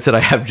my dad said, I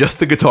have just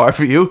the guitar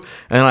for you.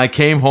 And I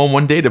came home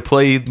one day to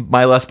play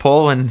my Les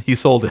Paul, and he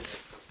sold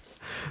it.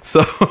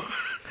 So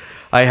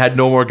I had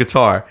no more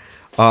guitar.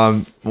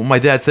 Well, my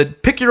dad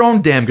said, pick your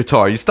own damn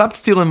guitar. You stopped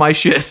stealing my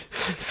shit.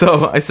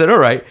 So I said, all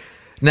right.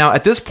 Now,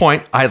 at this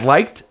point, I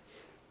liked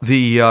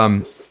the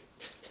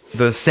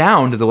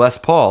sound of the Les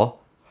Paul,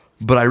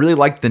 but I really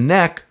liked the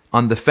neck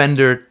on the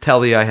Fender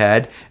Tele I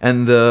had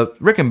and the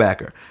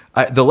Rickenbacker.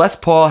 The Les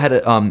Paul had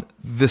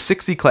the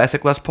 60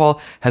 Classic Les Paul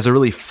has a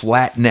really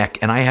flat neck,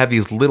 and I have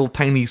these little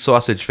tiny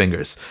sausage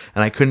fingers,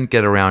 and I couldn't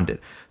get around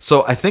it.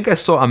 So I think I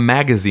saw a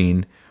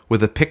magazine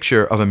with a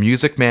picture of a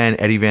Music Man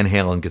Eddie Van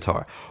Halen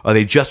guitar.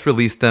 They just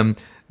released them.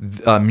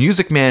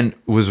 Music Man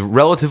was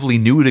relatively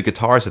new to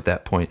guitars at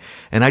that point,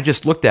 and I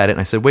just looked at it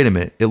and I said, wait a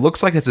minute, it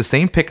looks like it's the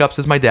same pickups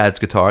as my dad's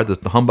guitar, the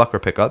humbucker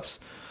pickups,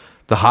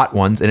 the hot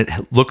ones, and it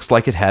looks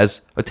like it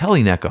has a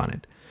Tele neck on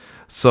it.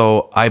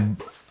 So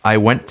I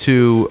went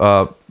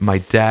to, my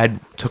dad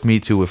took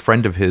me to a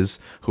friend of his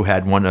who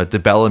had one,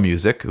 DeBella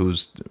Music,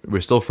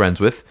 we're still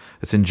friends with.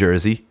 It's in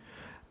Jersey.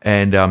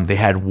 And they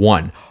had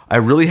one. I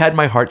really had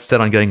my heart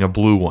set on getting a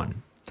blue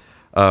one,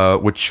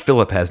 which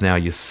Philip has now,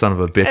 you son of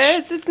a bitch.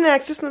 It's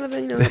next. It's not a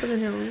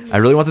I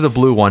really wanted the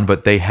blue one,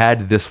 but they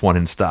had this one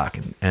in stock.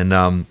 And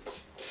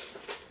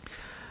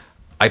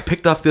I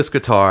picked up this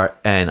guitar,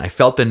 and I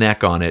felt the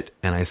neck on it,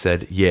 and I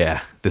said,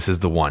 yeah, this is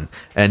the one.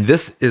 And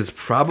this is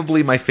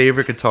probably my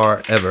favorite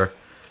guitar ever.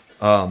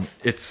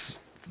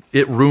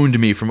 It ruined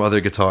me from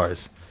other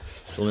guitars.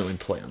 So let me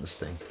play on this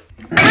thing.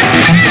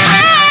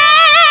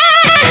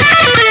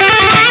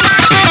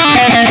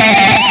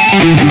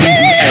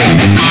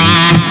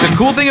 The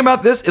cool thing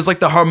about this is like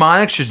the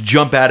harmonics just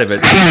jump out of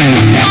it.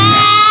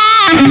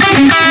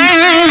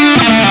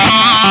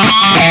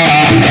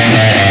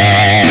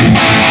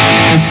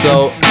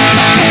 So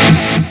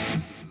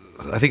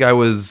I think I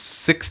was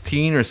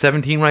 16 or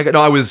 17 when I got.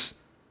 No, I was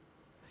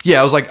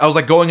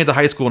like going into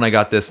high school when I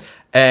got this,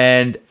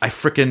 and I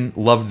freaking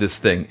loved this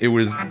thing. It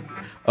was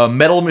a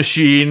metal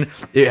machine.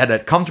 It had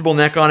that comfortable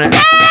neck on it.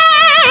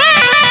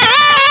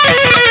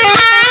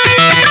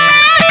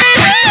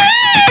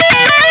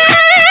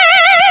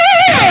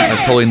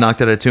 I've totally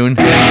knocked out of tune.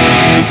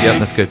 Yep,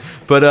 that's good.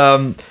 But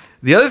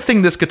the other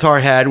thing this guitar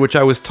had, which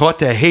I was taught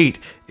to hate,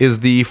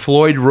 is the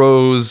Floyd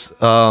Rose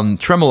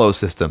tremolo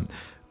system.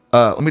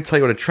 Let me tell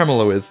you what a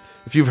tremolo is.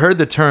 If you've heard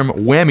the term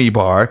whammy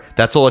bar,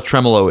 that's all a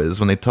tremolo is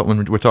when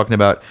we're talking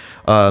about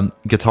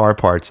guitar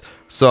parts.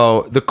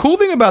 So the cool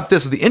thing about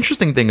this, or the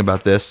interesting thing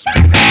about this,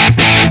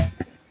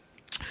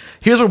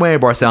 here's what whammy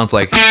bar sounds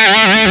like.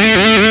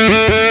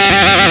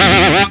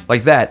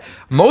 Like that.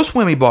 Most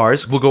whammy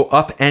bars will go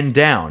up and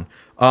down.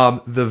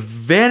 The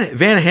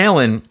Van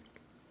Halen,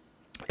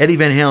 Eddie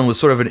Van Halen was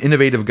sort of an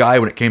innovative guy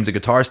when it came to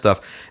guitar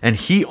stuff, and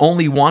he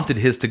only wanted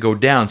his to go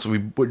down, so we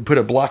would put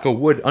a block of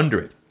wood under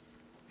it.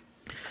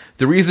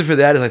 The reason for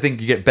that is I think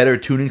you get better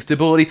tuning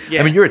stability. Yeah.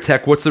 I mean, you're a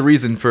tech. What's the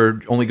reason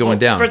for only going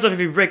down? First off, if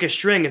you break a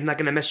string, it's not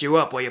going to mess you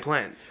up while you're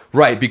playing.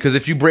 Right, because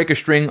if you break a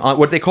string,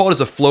 what they call it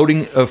is a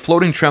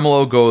floating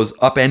tremolo goes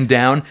up and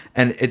down,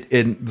 and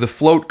the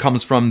float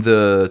comes from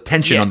the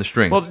tension on the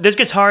strings. Well, there's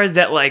guitars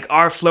that like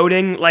are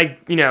floating, like,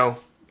 you know,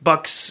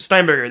 Buck's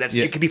Steinberger.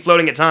 It could be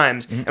floating at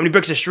times, and when he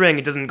breaks a string,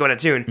 it doesn't go out of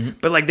tune.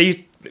 But like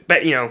they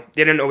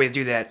didn't always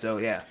do that. So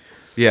yeah.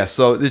 Yeah.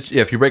 So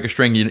if you break a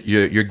string,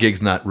 your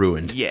gig's not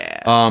ruined.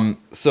 Yeah.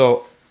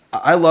 So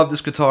I love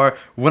this guitar.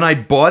 When I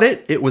bought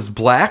it, it was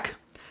black,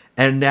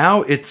 and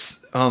now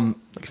it's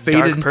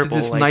faded into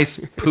this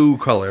nice poo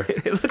color.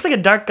 It looks like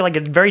a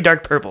very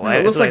dark purple.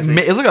 It looks like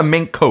a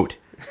mink coat.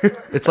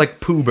 It's like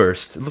poo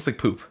burst. It looks like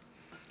poop.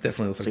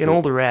 Definitely looks like an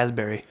older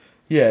raspberry.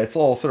 Yeah, it's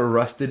all sort of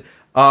rusted.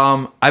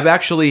 I've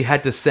actually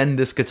had to send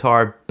this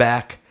guitar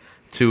back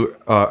to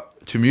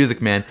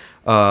Music Man,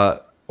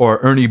 or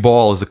Ernie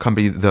Ball is the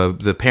company,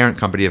 the parent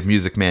company of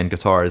Music Man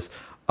Guitars,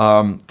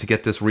 to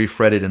get this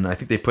refretted, and I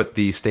think they put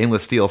the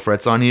stainless steel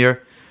frets on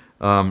here.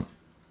 I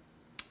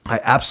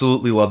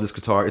absolutely love this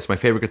guitar. It's my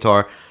favorite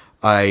guitar.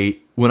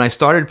 When I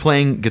started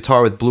playing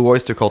guitar with Blue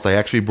Oyster Cult, I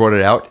actually brought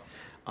it out,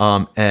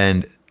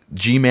 and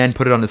G-Man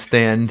put it on a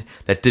stand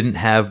that didn't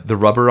have the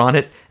rubber on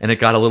it, and it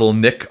got a little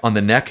nick on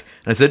the neck.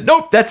 And I said,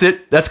 nope, that's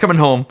it. That's coming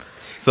home.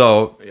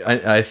 So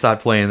I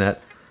stopped playing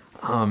that.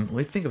 Let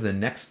me think of the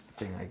next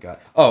thing I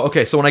got. Oh,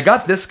 okay. So when I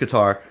got this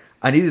guitar,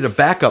 I needed a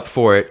backup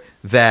for it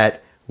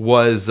that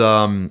was...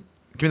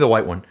 give me the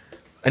white one.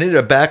 I needed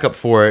a backup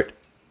for it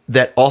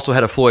that also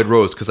had a Floyd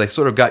Rose, because I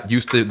sort of got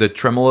used to the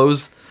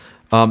tremolos.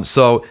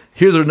 So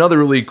here's another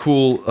really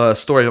cool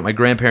story about my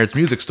grandparents'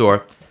 music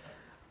store.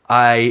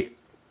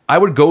 I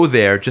would go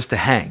there just to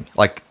hang,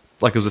 like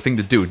it was a thing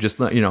to do, just,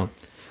 you know,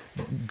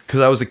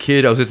 because I was a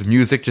kid, I was into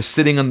music, just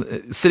sitting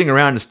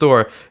around the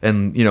store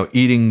and, you know,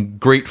 eating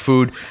great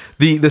food.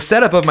 The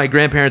setup of my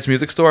grandparents'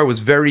 music store was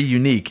very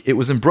unique. It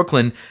was in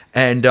Brooklyn,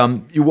 and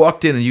you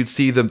walked in and you'd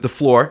see the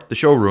floor, the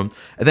showroom,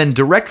 and then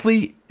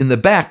directly in the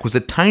back was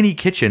a tiny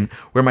kitchen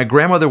where my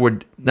grandmother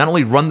would not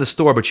only run the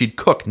store, but she'd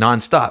cook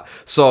nonstop.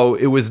 So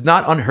it was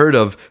not unheard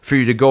of for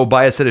you to go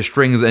buy a set of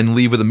strings and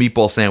leave with a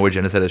meatball sandwich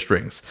and a set of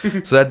strings.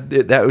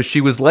 So she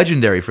was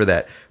legendary for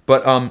that.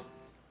 But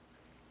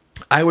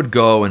I would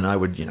go and I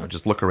would,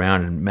 just look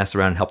around and mess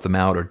around and help them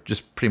out, or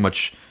just pretty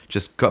much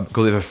just go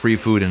live a free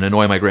food and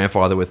annoy my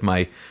grandfather with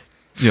my,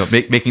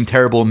 making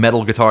terrible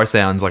metal guitar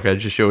sounds like I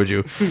just showed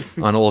you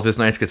on all of his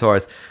nice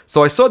guitars.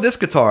 So I saw this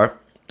guitar,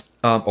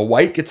 a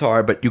white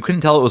guitar, but you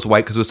couldn't tell it was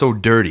white because it was so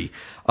dirty.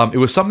 It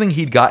was something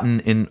he'd gotten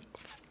in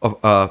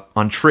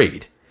on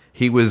trade.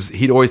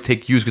 He'd always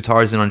take used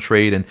guitars in on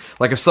trade, and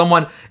like if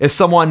someone,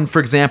 for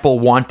example,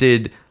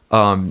 wanted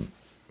a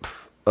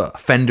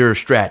Fender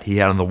Strat he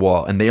had on the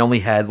wall, and they only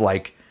had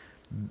like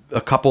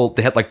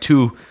they had like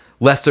 2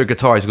 lesser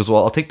guitars. He goes,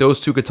 well, I'll take those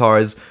 2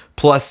 guitars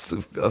plus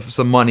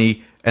some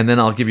money, and then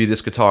I'll give you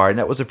this guitar. And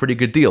that was a pretty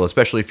good deal,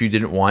 especially if you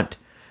didn't want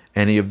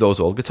any of those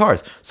old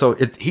guitars. So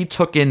he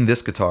took in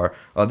this guitar.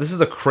 This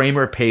is a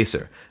Kramer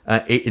Pacer,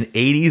 an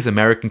 80s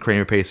American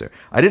Kramer Pacer.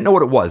 I didn't know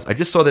what it was. I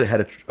just saw that it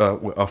had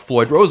a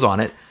Floyd Rose on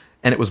it,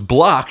 and it was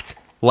blocked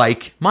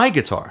like my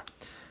guitar.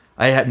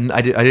 I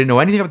didn't know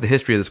anything about the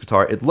history of this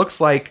guitar. It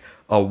looks like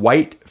a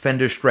white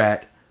Fender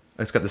Strat.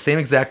 It's got the same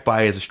exact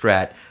body as a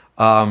Strat,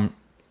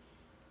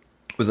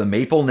 with a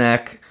maple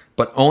neck,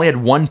 but only had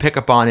 1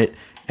 pickup on it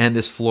and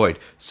this Floyd.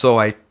 So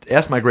I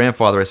asked my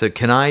grandfather. I said,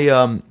 "Can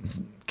I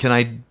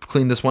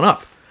clean this one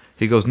up?"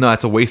 He goes, "No,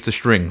 it's a waste of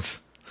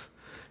strings."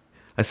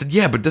 I said,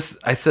 "Yeah, but this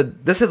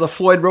has a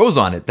Floyd Rose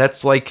on it.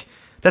 That's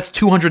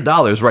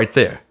 $200 right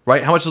there,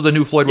 right? How much does the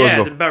new Floyd Rose go?"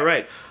 Yeah, that's about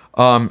right.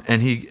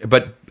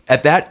 But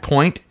at that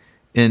point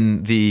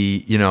in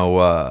the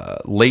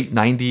late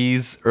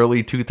 '90s,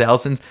 early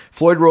 2000s,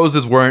 Floyd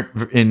Roses weren't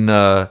in.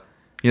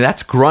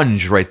 That's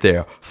grunge right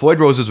there. Floyd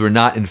Roses were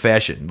not in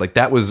fashion. Like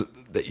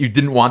you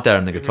didn't want that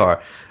on the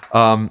guitar.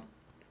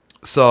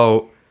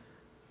 So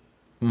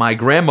my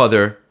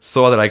grandmother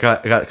saw that I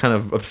got kind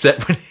of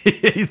upset when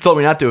he told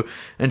me not to,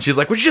 and she's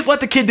like, "Would you just let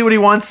the kid do what he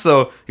wants?"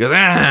 So he goes,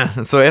 "Ah."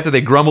 So after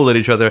they grumbled at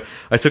each other,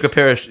 I took took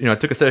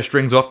a set of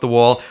strings off the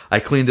wall, I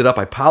cleaned it up,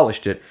 I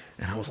polished it,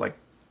 and I was like,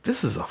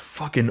 "This is a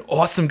fucking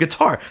awesome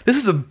guitar. This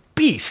is a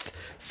beast."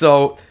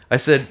 So I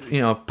said,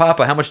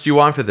 "Papa, how much do you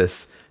want for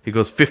this?" He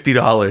goes,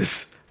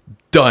 $50.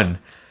 Done.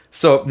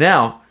 So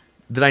now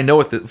that I know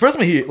what first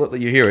let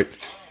you hear it.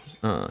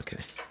 Oh, okay.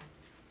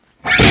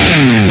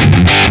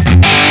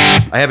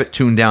 I have it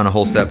tuned down a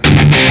whole step.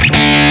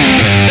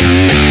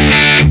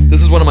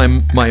 This is one of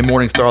my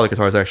Morning Starlight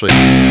guitars, actually.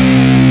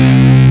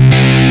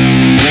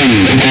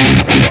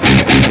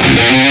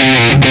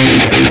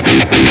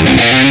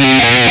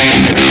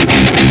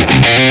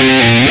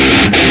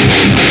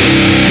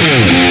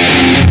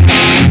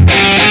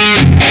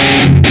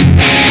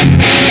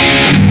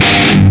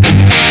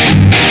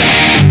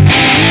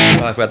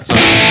 Oh, I forgot the song.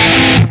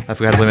 I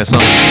forgot to play my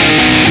song.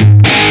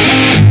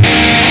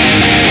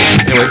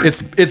 Anyway,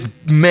 it's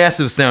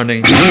massive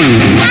sounding.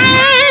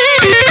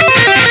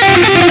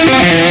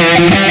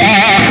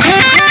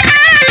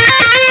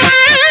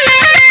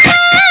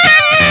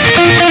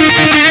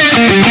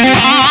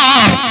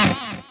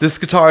 This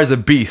guitar is a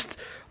beast.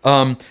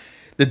 The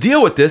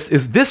deal with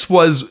this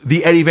was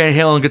the Eddie Van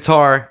Halen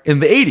guitar in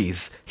the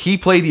 80s. He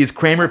played these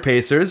Kramer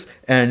Pacers,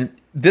 and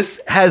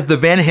this has the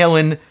Van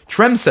Halen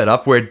trem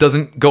setup where it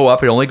doesn't go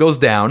up, it only goes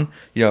down.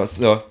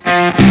 So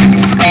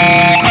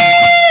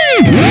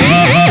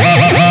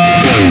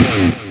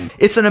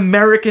it's an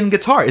American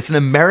guitar. It's an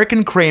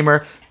American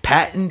Kramer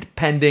patent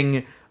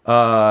pending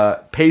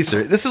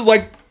Pacer. This is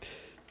like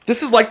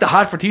the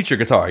Hot for Teacher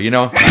guitar,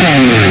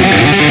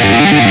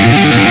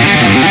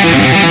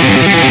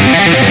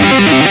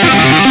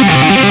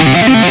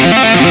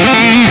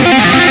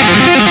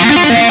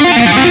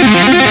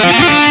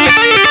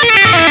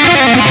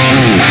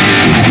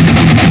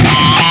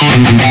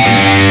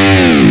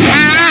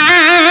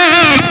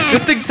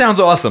 This thing sounds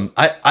awesome.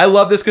 I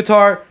love this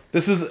guitar.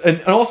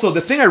 And also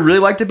the thing I really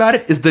liked about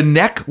it is the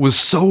neck was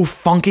so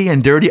funky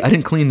and dirty. I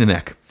didn't clean the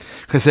neck.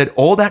 I said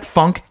all that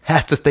funk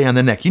has to stay on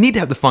the neck. You need to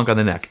have the funk on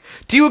the neck.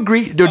 Do you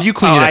agree? Or do you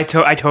clean it?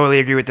 I totally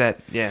agree with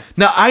that. Yeah.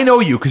 Now I know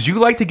you because you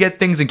like to get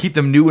things and keep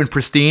them new and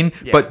pristine.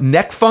 Yeah. But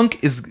neck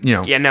funk is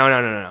Yeah,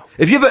 no.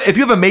 If you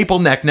have a maple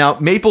neck, now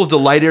maple's the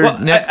lighter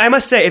neck. I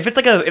must say if it's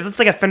like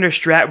a Fender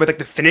Strat with like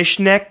the finished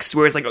necks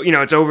where it's like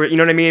it's over, you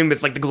know what I mean,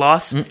 with like the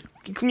gloss.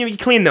 You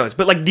clean those,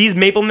 but like these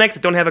maple necks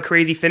that don't have a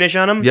crazy finish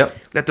on them,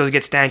 let those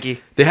get stanky.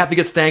 They have to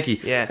get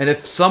stanky. Yeah. And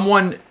if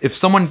someone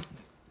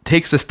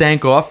takes the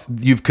stank off,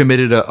 you've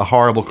committed a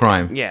horrible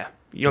crime. Yeah.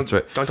 Don't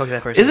talk to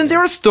that person. Isn't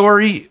there a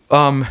story?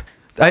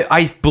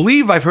 I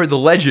believe I've heard the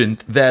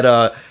legend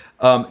that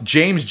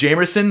James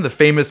Jamerson, the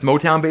famous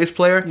Motown bass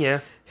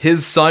player,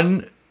 his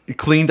son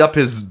cleaned up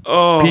his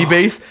P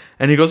bass,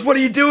 and he goes, "What are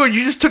you doing?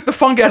 You just took the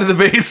funk out of the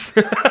bass."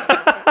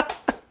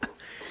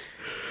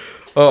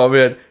 Oh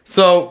man.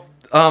 So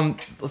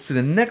let's see.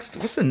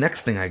 What's the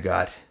next thing I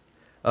got?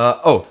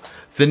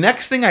 The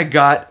next thing I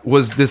got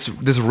was this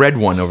red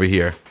one over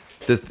here.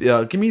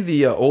 Give me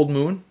the Old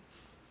Moon.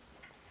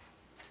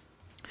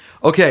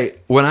 Okay,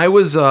 when I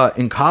was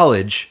in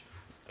college,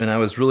 and I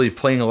was really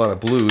playing a lot of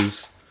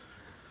blues,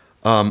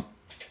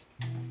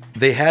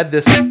 they had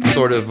this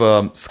sort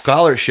of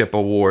scholarship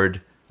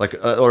award,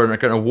 or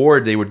like an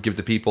award they would give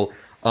to people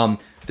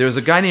There's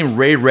a guy named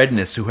Ray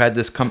Redness who had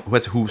this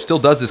who still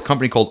does this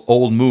company called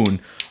Old Moon.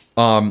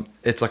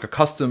 It's like a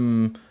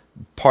custom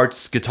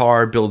parts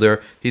guitar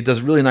builder. He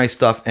does really nice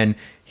stuff, and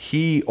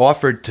he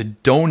offered to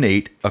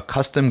donate a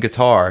custom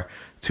guitar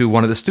to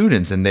one of the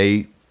students, and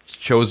they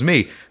chose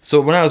me.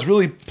 So when I was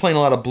really playing a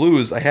lot of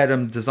blues, I had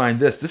him design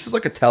this. This is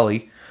like a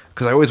Tele,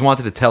 because I always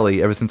wanted a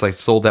Tele ever since I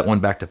sold that one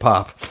back to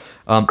Pop.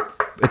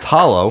 It's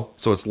hollow,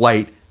 so it's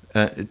light.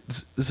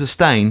 It's a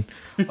stain.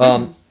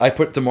 I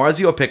put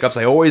DiMarzio pickups.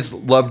 I always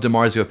loved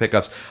DiMarzio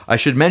pickups. I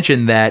should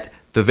mention that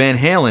the Van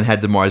Halen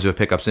had DiMarzio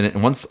pickups in it,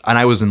 and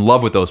I was in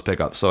love with those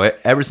pickups. So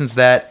ever since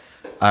that,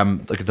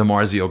 I'm like a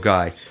DiMarzio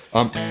guy.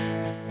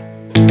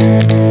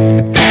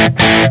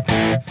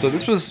 So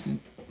this was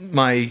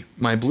my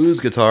blues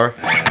guitar.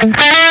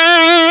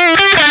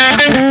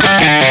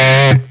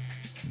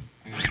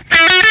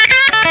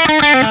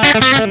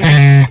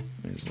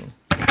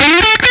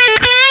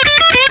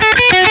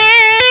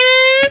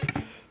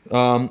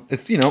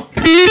 It's, you know.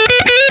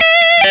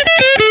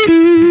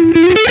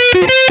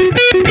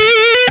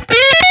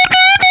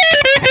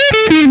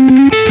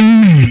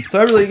 So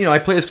I really, I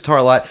play this guitar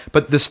a lot.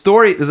 But the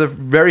story, there's a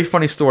very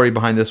funny story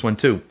behind this one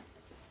too.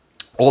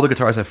 All the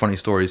guitars have funny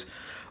stories.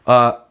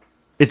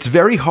 It's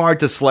very hard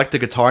to select a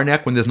guitar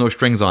neck when there's no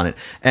strings on it.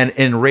 And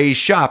in Ray's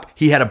shop,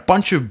 he had a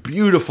bunch of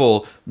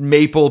beautiful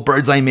maple,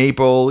 bird's eye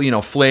maple,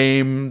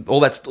 flame,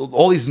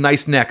 all these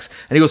nice necks.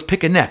 And he goes,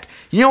 pick a neck.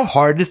 You know how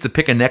hard it is to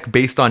pick a neck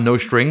based on no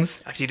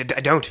strings? Actually,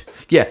 I don't.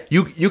 Yeah,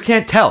 you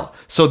can't tell.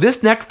 So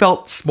this neck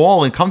felt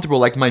small and comfortable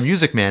like my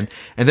Music Man.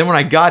 And then when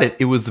I got it,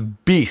 it was a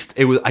beast.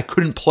 I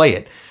couldn't play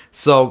it.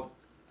 So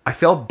I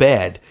felt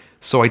bad.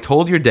 So I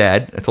told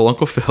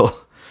Uncle Phil,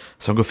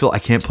 so Uncle Phil, I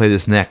can't play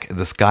this neck.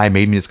 This guy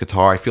made me this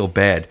guitar. I feel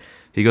bad.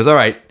 He goes, all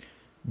right,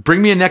 bring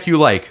me a neck you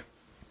like.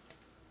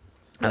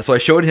 So I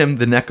showed him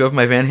the neck of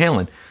my Van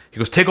Halen. He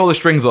goes, take all the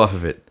strings off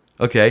of it.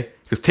 Okay.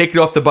 He goes, take it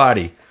off the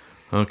body.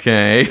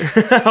 Okay.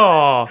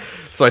 Oh.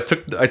 So I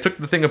took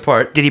the thing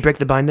apart. Did he break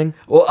the binding?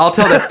 Well, I'll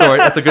tell that story.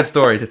 That's a good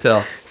story to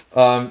tell.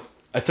 I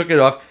took it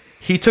off.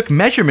 He took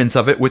measurements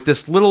of it with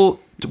this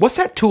little, what's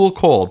that tool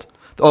called?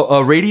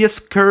 A radius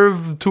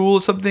curve tool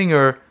or something,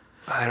 or...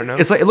 I don't know.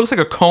 It looks like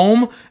a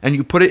comb, and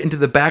you put it into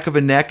the back of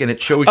a neck, and it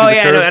shows you the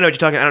curve. I know what you're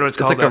talking about. I don't know what it's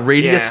called. It's like a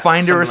radius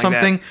finder or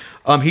something.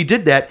 He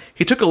did that.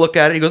 He took a look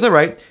at it. He goes, all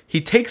right.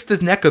 He takes the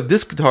neck of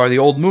this guitar, the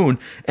Old Moon,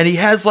 and he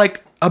has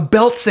like a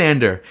belt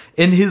sander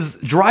in his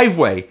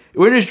driveway.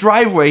 In his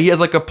driveway, he has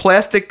like a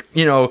plastic,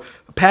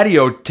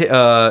 patio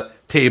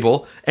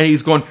table, and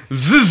he's going,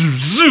 zzz,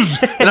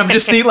 zzz, and I'm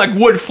just seeing like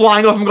wood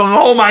flying off. I'm going,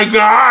 oh my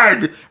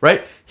God,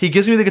 right? He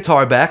gives me the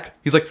guitar back.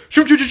 He's like,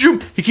 shoom, shoom, shoom, shoom.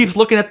 He keeps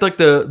looking at like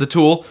the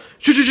tool.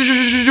 Shoom, shoom, shoom, shoom,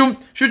 shoom, shoom,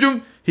 shoom,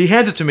 shoom. He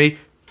hands it to me.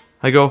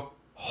 I go,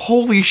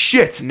 holy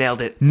shit.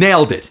 Nailed it.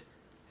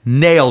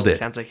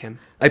 Sounds like him.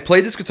 I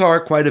played this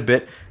guitar quite a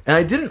bit, and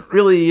I didn't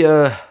really,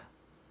 I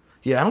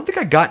don't think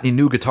I got any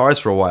new guitars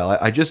for a while.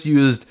 I just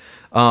used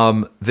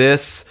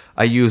this.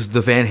 I used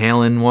the Van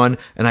Halen one,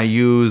 and I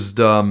used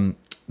the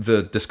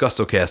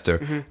Disgustocaster.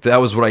 Mm-hmm. That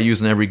was what I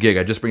used in every gig.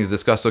 I just bring the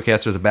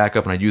Disgustocaster as a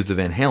backup, and I'd use the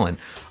Van Halen.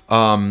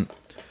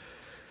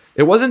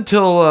 It wasn't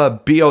until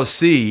BOC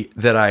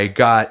that I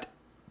got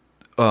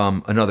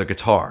another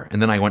guitar,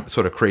 and then I went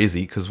sort of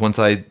crazy because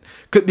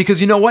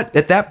you know what?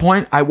 At that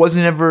point, I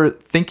wasn't ever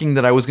thinking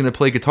that I was going to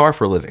play guitar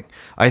for a living.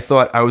 I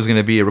thought I was going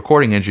to be a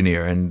recording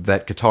engineer, and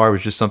that guitar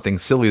was just something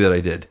silly that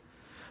I did.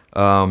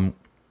 But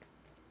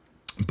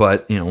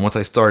once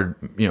I started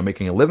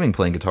making a living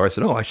playing guitar, I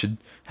said, oh, I should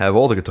have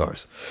all the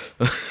guitars.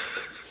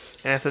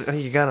 I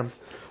think you got them.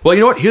 Well,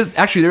 you know what?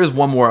 There is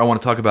one more I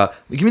want to talk about.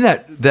 Give me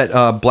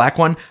that black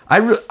one.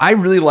 I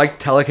really like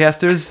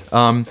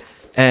Telecasters.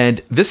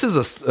 And this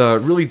is a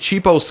really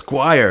cheapo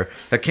Squire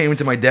that came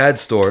into my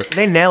dad's store.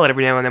 They nail it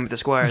every now and then with the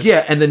Squires.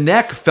 Yeah, and the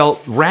neck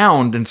felt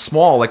round and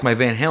small like my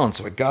Van Halen,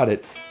 so I got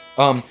it.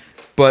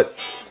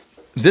 But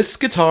this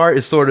guitar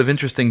is sort of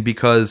interesting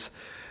because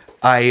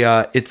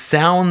it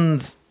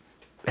sounds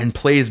and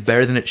plays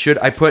better than it should.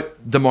 I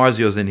put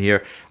DiMarzio's in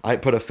here. I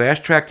put a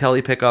fast track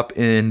Tele pickup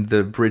in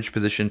the bridge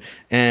position,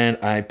 and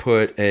I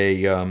put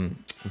a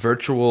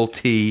Virtual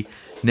T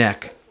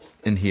neck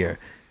in here.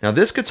 Now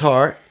this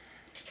guitar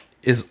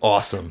is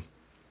awesome.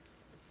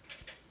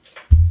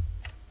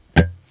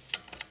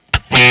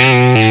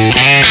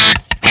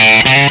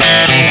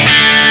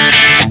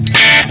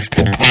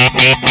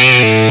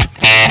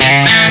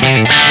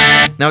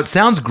 Now it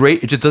sounds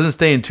great, it just doesn't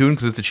stay in tune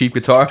because it's a cheap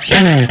guitar.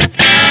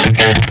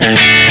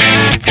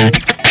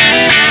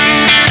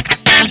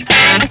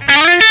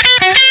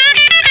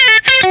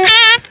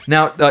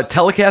 Now,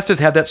 Telecasters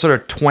have that sort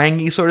of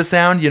twangy sort of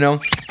sound,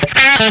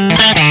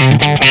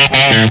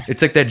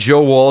 It's like that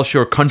Joe Walsh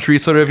or country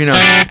sort of,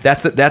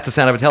 That's the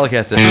sound of a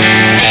Telecaster.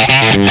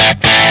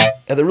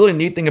 And the really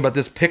neat thing about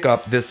this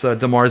pickup, this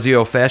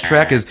DiMarzio Fast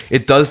Track, is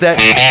it does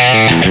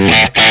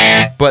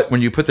that. But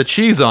when you put the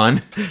cheese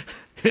on...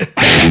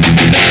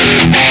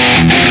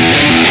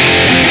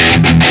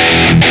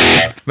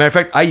 Matter of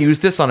fact, I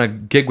used this on a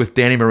gig with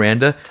Danny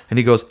Miranda, and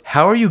he goes,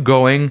 how are you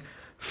going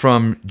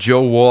from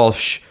Joe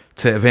Walsh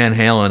to Van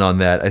Halen on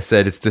that. I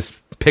said it's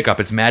this pickup,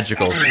 it's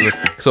magical.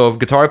 So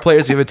guitar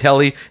players, you have a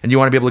Telly and you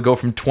want to be able to go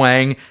from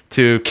twang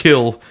to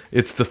kill,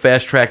 it's the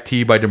Fast Track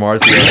T by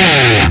DiMarzio.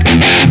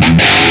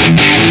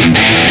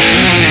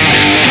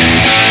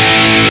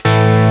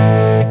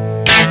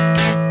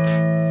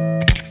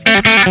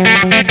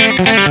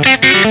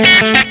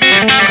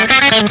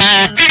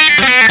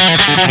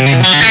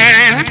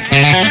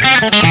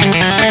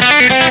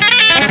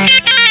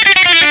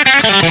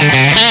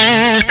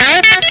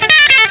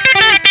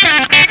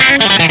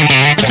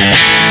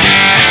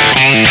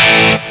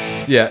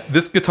 Yeah,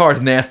 this guitar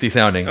is nasty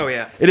sounding. Oh,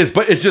 yeah. It is,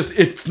 but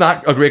it's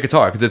not a great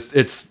guitar because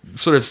it's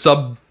sort of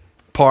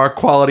subpar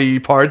quality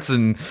parts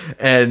and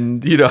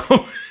you know,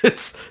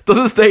 it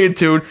doesn't stay in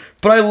tune.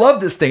 But I love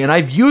this thing, and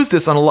I've used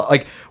this on a lot.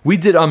 Like we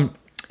did,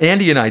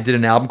 Andy and I did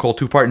an album called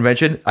Two Part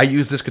Invention. I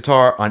use this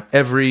guitar on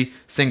every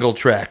single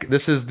track.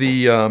 This is the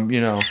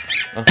you know,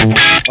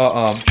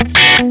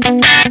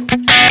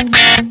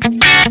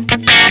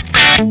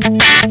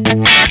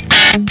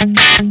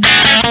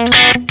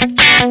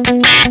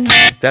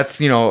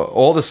 that's, you know,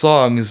 all the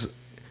songs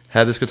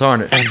have this guitar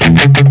in it.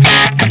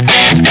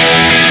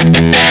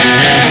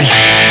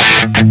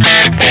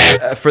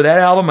 For that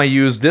album, I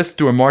used this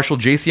to a Marshall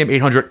JCM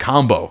 800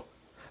 combo.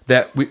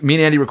 That me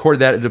and Andy recorded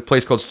that at a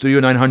place called Studio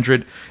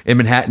 900 in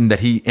Manhattan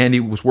that Andy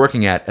was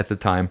working at the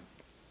time.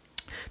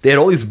 They had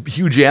all these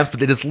huge amps, but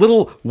they had this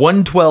little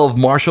 112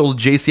 Marshall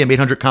JCM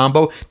 800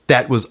 combo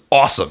that was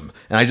awesome.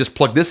 And I just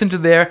plugged this into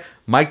there,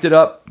 mic'd it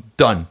up,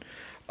 done.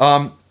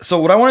 So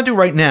what I want to do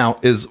right now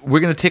is we're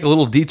going to take a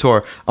little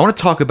detour. I want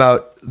to talk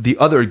about the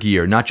other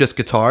gear, not just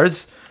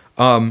guitars.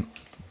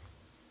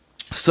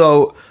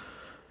 So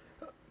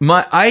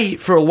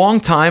for a long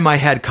time I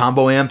had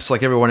combo amps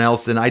like everyone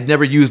else, and I'd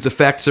never used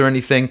effects or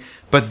anything.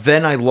 But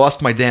then I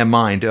lost my damn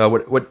mind. All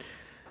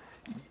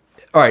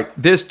right,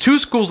 there's two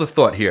schools of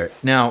thought here.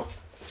 Now,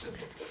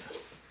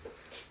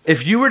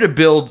 if you were to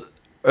build,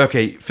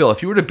 okay, Phil,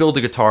 if you were to build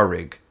a guitar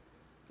rig,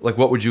 like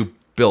what would you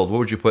build? What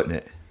would you put in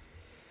it?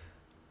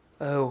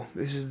 Oh,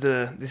 this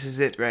is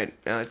it, right?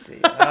 Now let's see.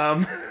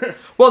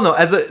 Well, no,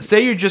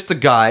 say you're just a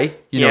guy,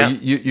 you know,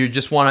 Yeah. you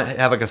just want to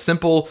have like a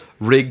simple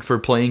rig for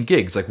playing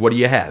gigs. Like, what do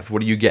you have?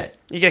 What do you get?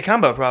 You get a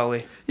combo,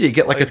 probably. Yeah, you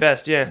get like Probably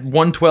best, yeah.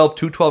 112,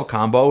 212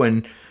 combo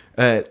and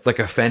like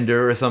a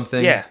Fender or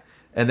something. Yeah.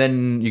 And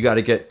then you got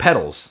to get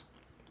pedals.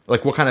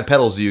 Like, what kind of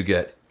pedals do you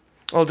get?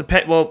 Well,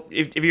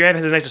 if your amp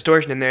has a nice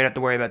distortion in there, you don't have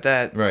to worry about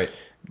that. Right.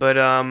 But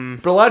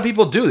But a lot of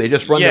people do. They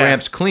just run their Yeah.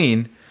 amps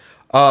clean.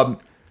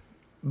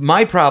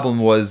 My problem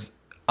was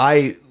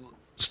I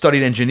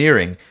studied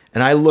engineering,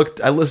 and I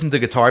listened to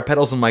guitar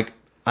pedals. I'm like,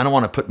 I don't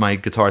want to put my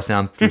guitar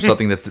sound through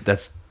something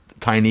that's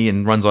tiny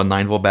and runs on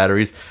 9-volt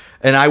batteries.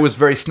 And I was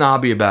very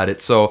snobby about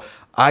it. So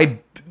I,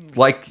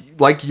 like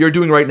you're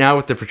doing right now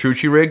with the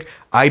Petrucci rig,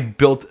 I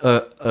built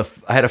I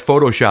had a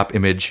Photoshop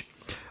image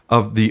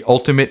of the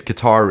ultimate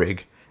guitar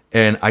rig,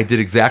 and I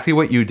did exactly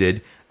what you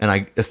did, and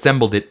I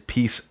assembled it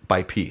piece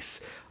by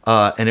piece.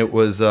 And it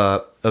was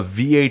a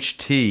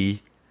VHT.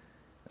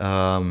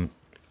 A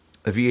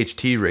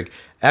VHT rig.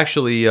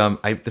 Actually,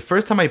 the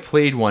first time I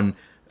played one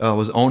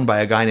was owned by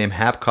a guy named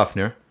Hap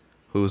Kuffner,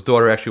 whose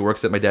daughter actually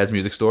works at my dad's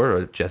music store,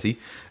 or Jesse.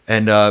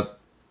 And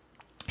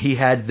he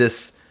had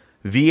this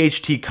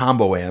VHT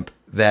combo amp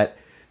that...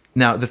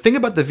 Now, the thing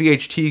about the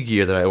VHT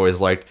gear that I always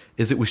liked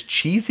is it was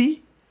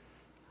cheesy,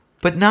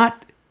 but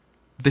not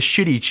the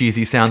shitty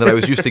cheesy sound that I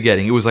was used to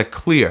getting. It was like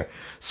clear.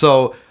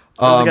 So...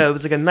 it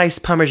was like a nice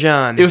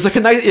Parmesan. It was like a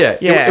nice, yeah.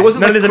 Yeah, It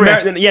wasn't none like of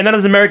this none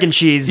of this American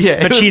cheese, Yeah,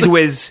 but Cheese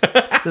Whiz.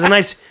 It was a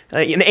nice,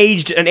 an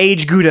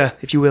aged Gouda,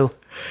 if you will.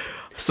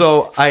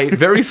 So I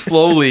very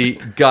slowly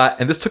got,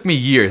 and this took me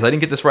years. I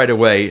didn't get this right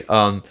away.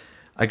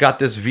 I got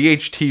this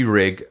VHT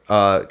rig,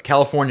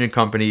 Californian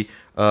company.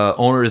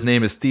 Owner, his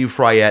name is Steve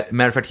Fryette.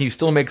 Matter of fact, he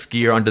still makes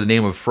gear under the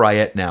name of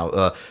Fryette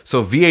now.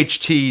 So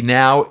VHT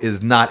now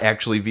is not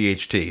actually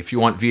VHT. If you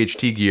want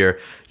VHT gear,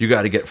 you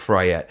got to get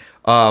Fryette.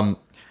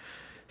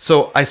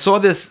 So I saw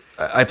this,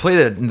 I played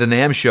it in the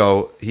NAMM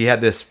show. He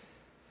had this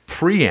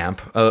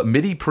preamp, a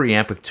MIDI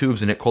preamp with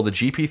tubes in it called the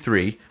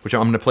GP3, which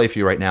I'm going to play for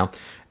you right now,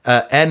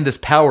 and this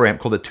power amp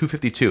called the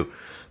 252.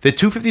 The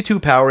 252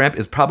 power amp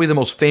is probably the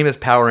most famous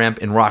power amp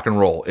in rock and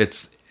roll.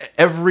 It's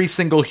every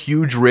single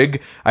huge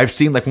rig I've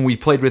seen, like when we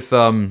played with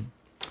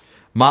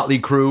Motley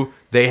Crue,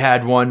 they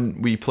had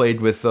one. We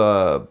played with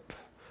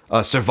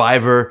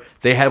Survivor,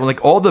 they had one.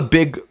 Like all the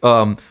big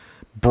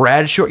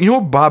Bradshaw, you know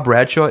what Bob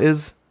Bradshaw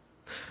is?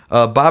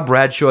 Bob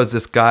Bradshaw is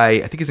this guy,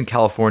 I think he's in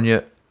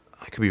California.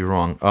 I could be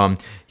wrong.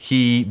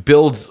 He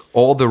builds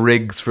all the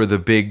rigs for the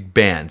big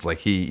bands. Like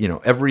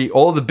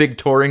all the big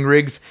touring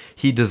rigs,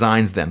 he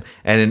designs them.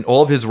 And in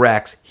all of his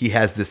racks, he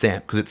has this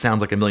amp because it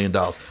sounds like $1 million.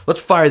 Let's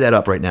fire that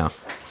up right now.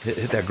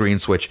 Hit that green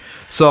switch.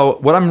 So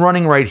what I'm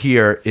running right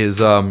here is,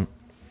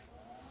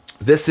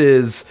 this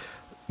is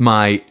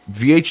my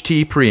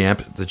VHT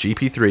preamp, the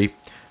GP3,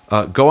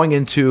 going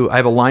into, I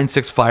have a Line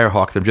 6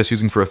 Firehawk that I'm just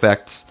using for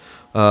effects.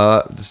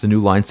 This is a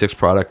new Line 6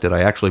 product that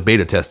I actually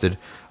beta tested.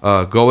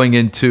 Going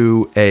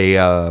into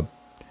a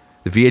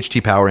the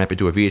VHT power amp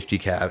into a VHT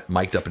cab,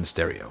 mic'd up in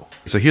stereo.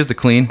 So here's the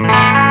clean.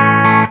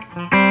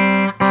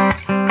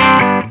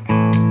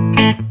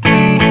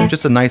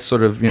 Just a nice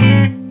sort of,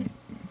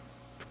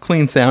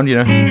 clean sound, It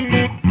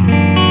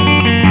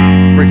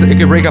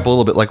can break up a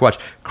little bit. Like, watch.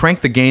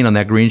 Crank the gain on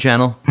that green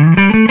channel.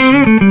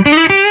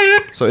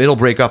 So it'll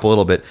break up a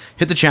little bit.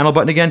 Hit the channel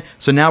button again.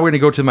 So now we're going to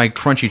go to my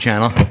crunchy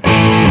channel.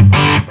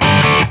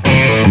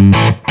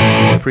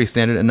 Pretty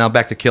standard. And now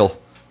back to kill.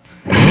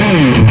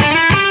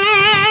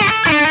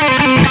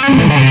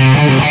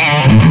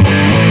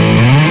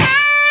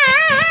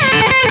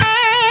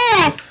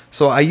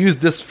 So I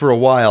used this for a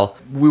while.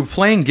 We were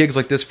playing gigs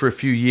like this for a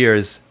few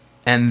years,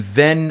 and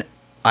then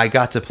I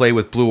got to play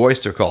with Blue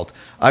Oyster Cult.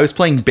 I was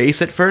playing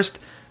bass at first,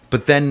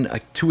 but then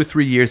like 2 or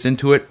 3 years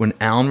into it, when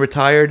Alan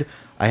retired,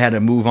 I had to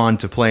move on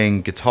to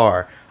playing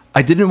guitar.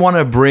 I didn't want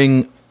to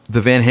bring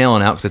the Van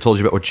Halen out because I told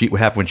you about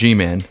what happened with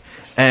G-Man,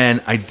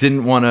 and I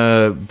didn't want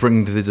to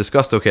bring the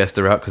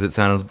Disgustocaster out because it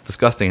sounded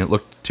disgusting and it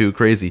looked too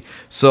crazy.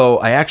 So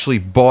I actually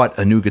bought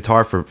a new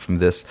guitar from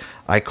this.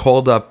 I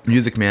called up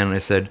Music Man and I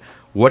said,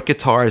 what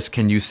guitars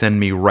can you send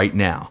me right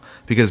now?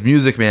 Because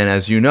Music Man,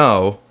 as you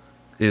know,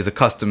 is a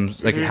custom.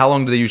 Like, how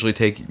long do they usually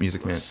take,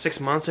 Music Man? 6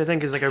 months, I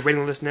think, is like a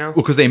waiting list now.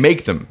 Well, because they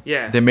make them.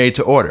 Yeah. They're made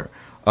to order.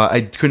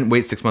 I couldn't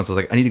wait 6 months. I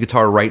was like, I need a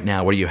guitar right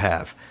now. What do you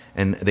have?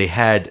 And they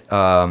had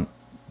a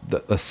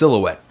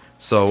Silhouette.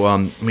 So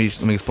let me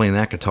explain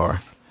that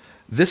guitar.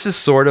 This is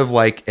sort of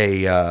like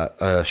a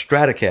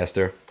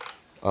Stratocaster,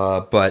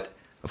 but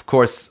of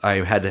course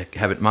I had to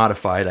have it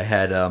modified. I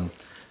had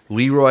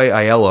Leroy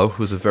Aiello,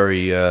 who's a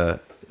very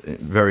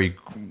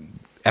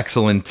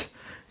excellent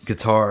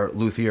guitar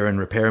luthier and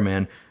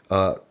repairman,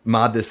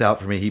 mod this out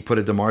for me. He put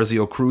a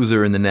DiMarzio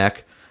Cruiser in the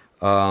neck,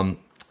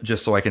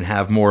 just so I can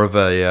have more of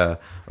a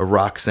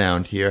rock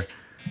sound here.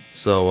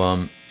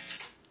 So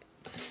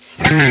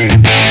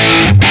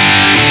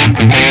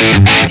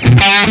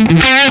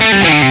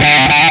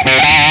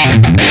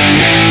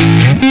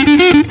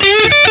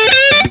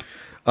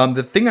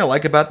the thing I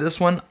like about this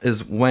one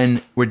is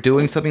when we're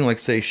doing something like,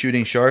 say,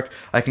 Shooting Shark,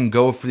 I can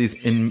go for these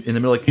in the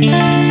middle, like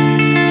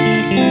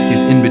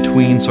these in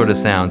between sort of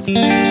sounds. The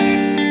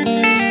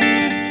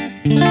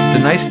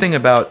nice thing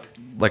about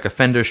like a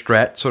Fender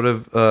Strat sort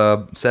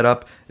of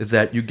setup is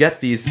that you get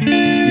these,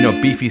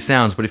 beefy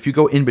sounds, but if you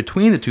go in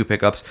between the two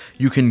pickups,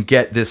 you can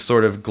get this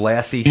sort of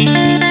glassy.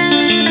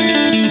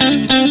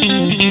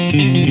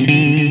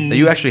 Now,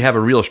 you actually have a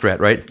real Strat,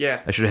 right?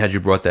 Yeah. I should have had you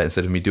brought that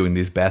instead of me doing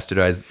these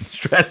bastardized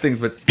Strat things.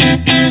 But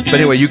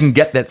anyway, you can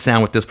get that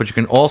sound with this, but you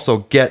can also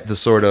get the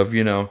sort of,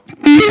 the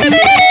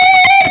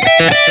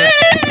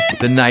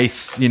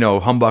nice,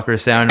 humbucker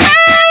sound.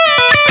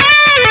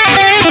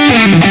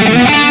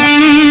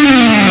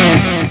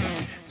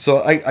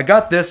 So I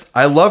got this.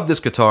 I love this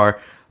guitar,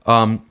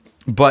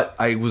 but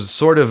I was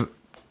sort of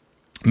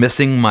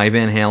missing my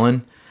Van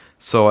Halen.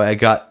 So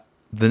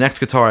the next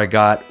guitar I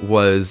got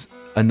was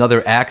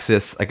another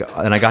Axis,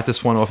 and I got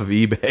this one off of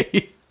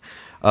eBay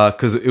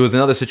because it was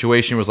another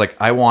situation. It was like,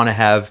 I want to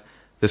have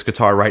this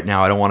guitar right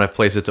now. I don't want to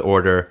place it to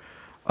order.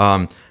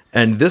 And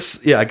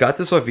this, I got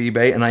this off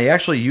eBay, and I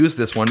actually used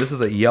this one. This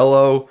is a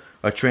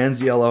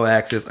trans yellow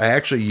Axis. I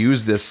actually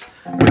used this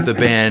with the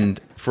band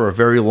for a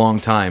very long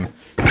time.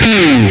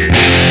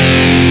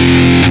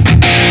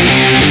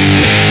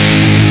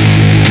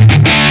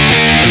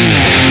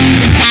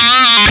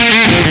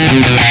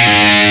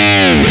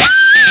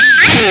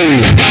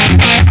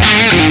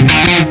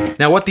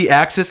 Now, what the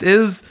Axis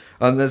is,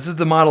 this is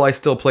the model I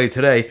still play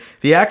today.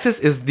 The Axis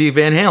is the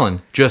Van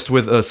Halen, just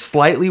with a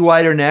slightly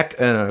wider neck,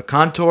 and a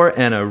contour,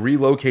 and a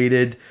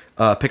relocated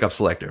pickup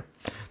selector.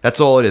 That's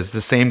all it is,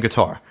 the same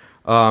guitar.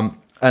 And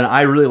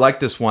I really like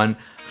this one.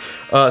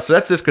 So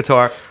that's this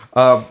guitar.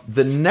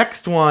 The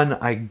next one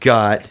I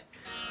got,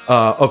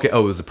 it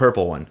was the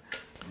purple one.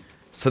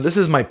 So this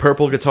is my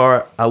purple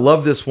guitar. I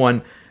love this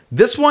one.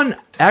 This one,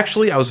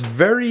 actually, I was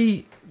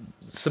very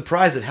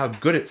surprised at how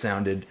good it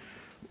sounded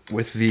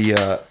with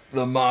the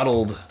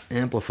modeled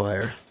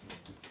amplifier.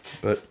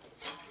 But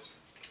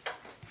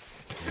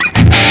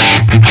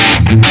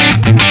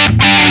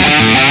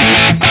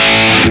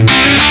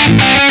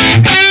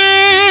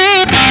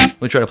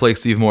let me try to play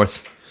Steve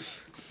Morse.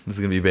 This is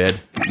gonna be bad.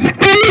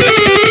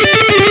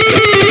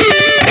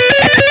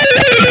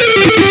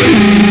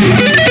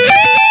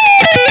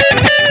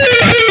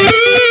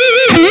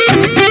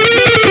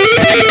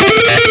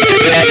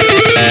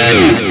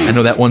 I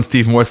know that one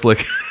Steve Morse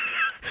lick.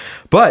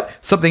 But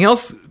something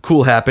else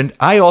cool happened.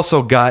 I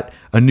also got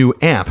a new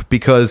amp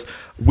because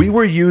we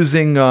were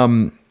using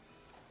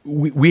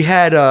we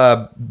had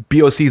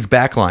BOC's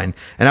backline,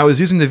 and I was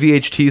using the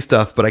VHT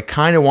stuff, but I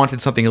kind of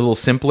wanted something a little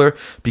simpler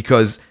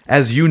because,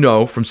 as you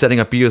know from setting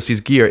up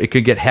BOC's gear, it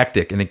could get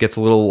hectic and it gets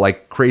a little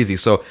like crazy.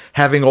 So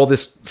having all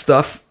this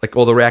stuff, like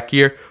all the rack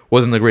gear,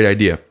 wasn't a great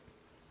idea.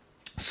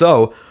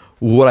 So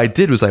what I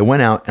did was I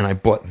went out and I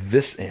bought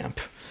this amp.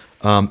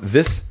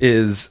 This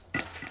is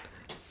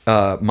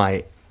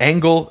my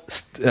Angle,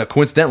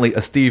 coincidentally,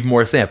 a Steve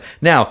Morse amp.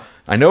 Now,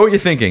 I know what you're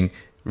thinking.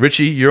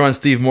 Richie, you're on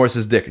Steve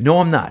Morse's dick. No,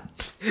 I'm not.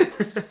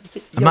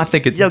 I'm not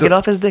thinking. Yo, get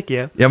off his dick,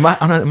 yo. Yeah,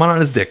 I'm on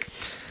his dick.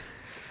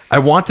 I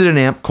wanted an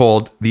amp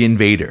called the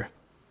Invader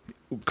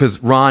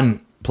because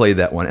Ron played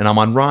that one, and I'm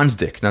on Ron's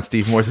dick, not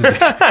Steve Morse's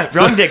dick.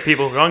 Wrong dick,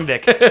 people. Wrong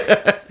dick.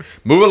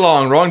 Move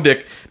along, wrong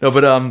dick. No,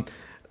 but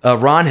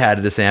Ron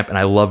had this amp, and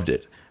I loved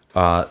it.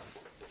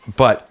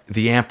 But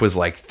the amp was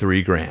like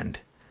 $3,000,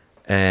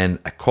 and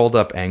I called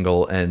up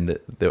Angle, and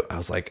I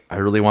was like, I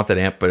really want that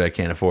amp, but I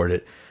can't afford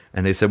it.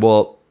 And they said,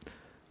 well,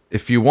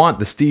 if you want,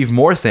 the Steve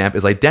Morse amp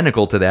is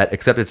identical to that,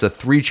 except it's a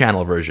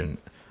 3-channel version.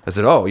 I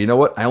said, oh, you know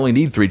what? I only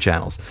need 3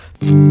 channels.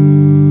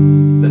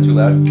 Is that too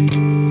loud?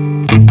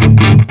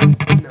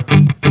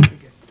 No.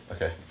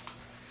 Okay.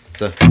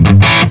 So.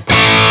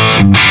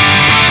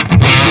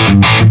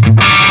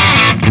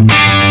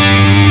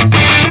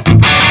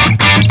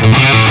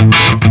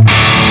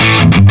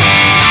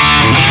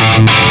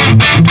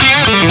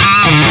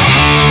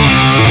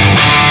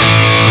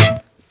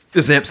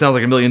 This amp sounds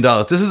like $1 million.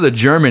 This is a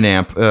German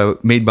amp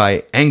made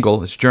by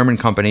Engel. It's a German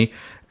company.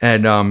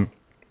 And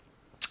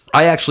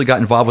I actually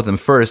got involved with them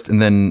first,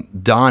 and then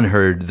Don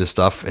heard this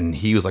stuff, and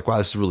he was like, wow,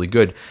 this is really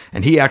good.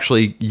 And he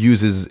actually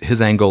uses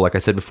his Engel, like I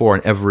said before,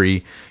 on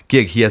every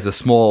gig. He has a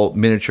small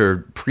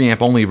miniature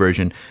preamp only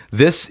version.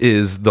 This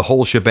is the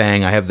whole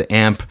shebang. I have the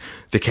amp,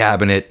 the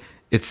cabinet.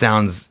 It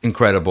sounds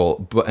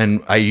incredible.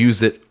 And I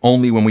use it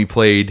only when we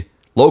played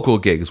local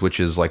gigs, which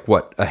is like,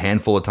 what, a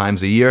handful of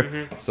times a year?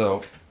 Mm-hmm.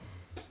 So...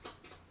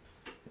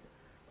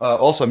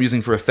 also, I'm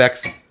using for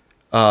effects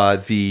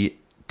the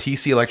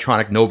TC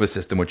Electronic Nova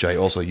system, which I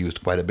also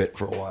used quite a bit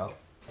for a while.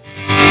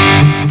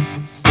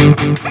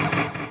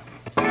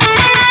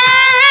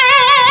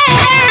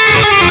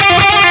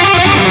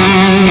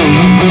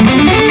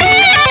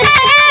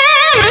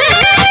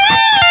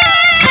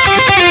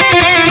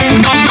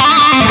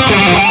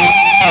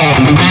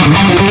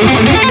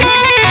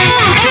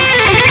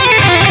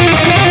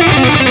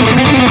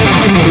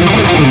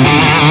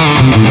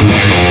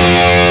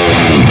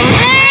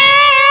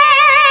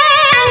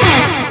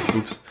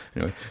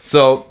 Anyway,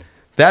 so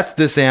that's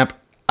this amp.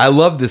 I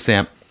love this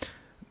amp,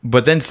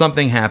 but then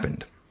something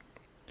happened.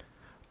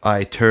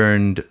 I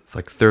turned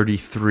like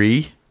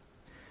 33,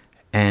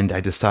 and I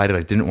decided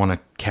I didn't want to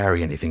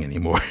carry anything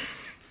anymore.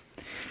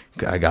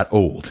 I got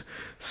old.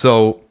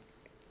 So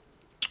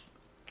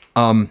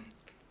I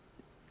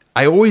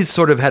always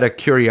sort of had a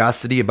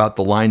curiosity about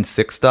the Line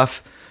 6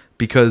 stuff,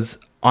 because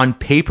on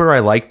paper I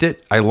liked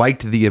it. I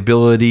liked the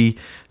ability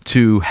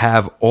to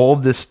have all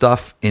this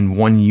stuff in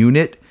one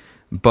unit,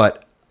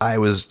 but I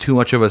was too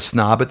much of a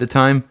snob at the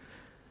time.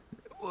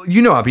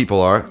 You know how people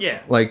are.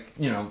 Yeah. Like,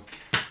 you know.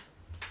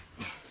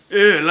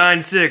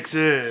 Line 6.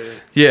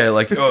 Yeah,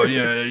 like, oh,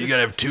 yeah, you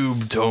gotta have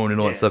tube tone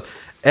and all that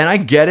stuff. And I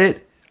get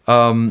it.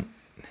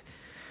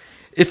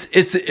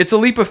 It's a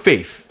leap of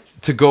faith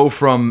to go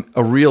from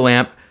a real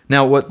amp.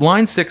 Now, what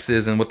Line 6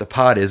 is and what the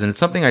pod is, and it's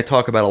something I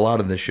talk about a lot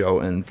in this show,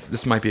 and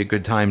this might be a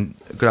good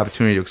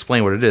opportunity to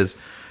explain what it is.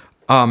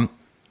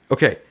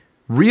 Okay,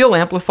 real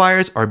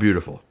amplifiers are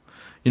beautiful.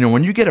 You know,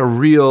 when you get a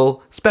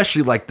real,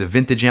 especially like the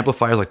vintage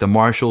amplifiers like the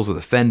Marshalls or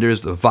the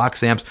Fenders, the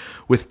Vox amps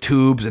with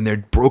tubes, and they're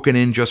broken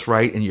in just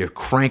right, and you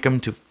crank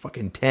them to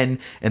fucking 10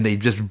 and they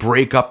just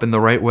break up in the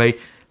right way.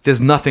 There's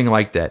nothing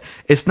like that.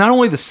 It's not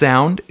only the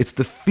sound, it's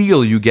the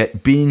feel you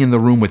get being in the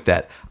room with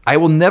that. I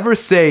will never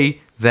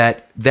say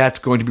that that's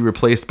going to be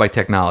replaced by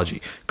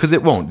technology, because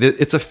it won't.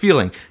 It's a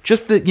feeling.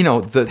 Just the, you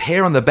know, the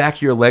hair on the back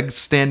of your legs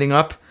standing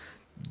up,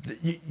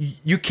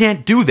 you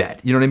can't do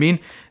that. You know what I mean?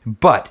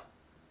 But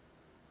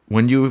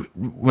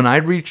when I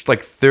reached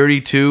like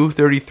 32,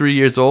 33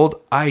 years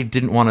old, I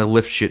didn't want to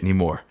lift shit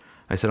anymore.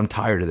 I said, I'm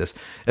tired of this.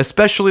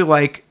 Especially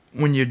like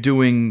when you're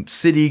doing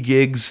city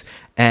gigs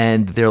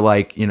and they're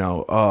like, you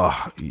know,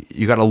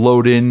 you got to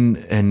load in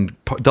and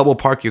double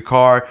park your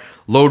car,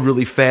 load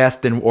really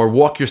fast, or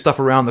walk your stuff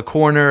around the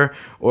corner,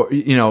 or,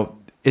 you know,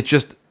 it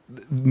just,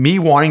 me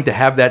wanting to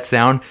have that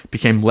sound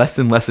became less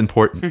and less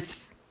important.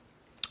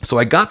 So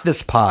I got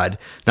this pod,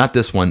 not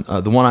this one.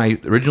 The one I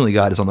originally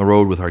got is on the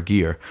road with our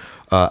gear.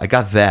 I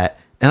got that,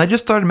 and I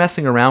just started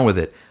messing around with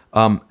it.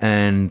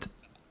 And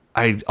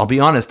I'll be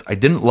honest, I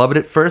didn't love it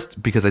at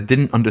first because I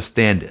didn't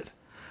understand it.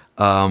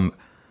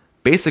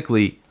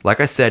 Basically, like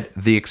I said,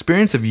 the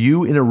experience of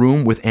you in a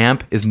room with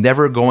amp is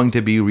never going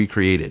to be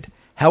recreated.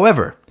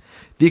 However,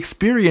 the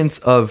experience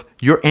of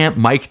your amp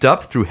mic'd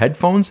up through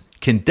headphones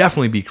can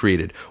definitely be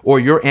created. Or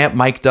your amp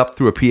mic'd up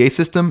through a PA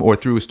system or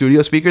through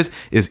studio speakers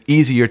is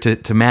easier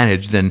to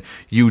manage than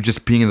you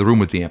just being in the room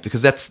with the amp,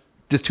 because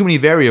there's too many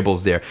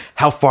variables there.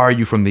 How far are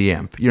you from the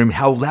amp? You know what I mean?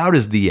 How loud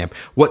is the amp?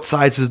 What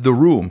size is the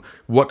room?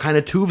 What kind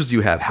of tubes do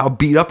you have? How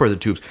beat up are the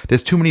tubes?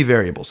 There's too many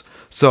variables.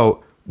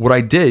 So what I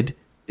did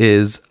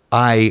is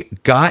I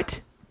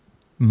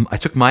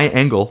took my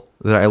Engel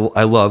that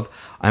I love.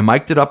 I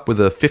mic'd it up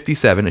with a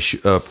 57,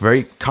 a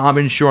very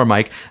common Shure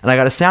mic, and I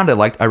got a sound I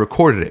liked. I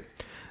recorded it.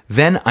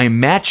 Then I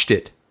matched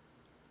it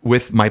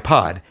with my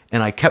pod,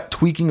 and I kept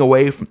tweaking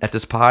away at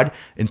this pod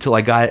until I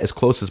got it as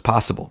close as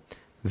possible.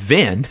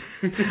 Then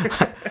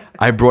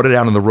I brought it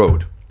out on the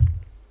road.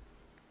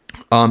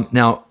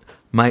 Now,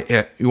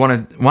 You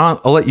want to?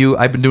 I'll let you.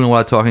 I've been doing a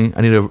lot of talking.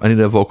 I need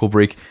a vocal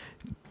break.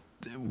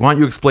 Why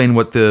don't you explain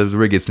what the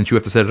rig is, since you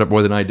have to set it up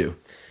more than I do?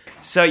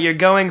 So you're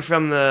going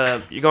from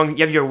you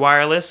have your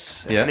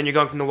wireless, and then you're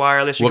going from the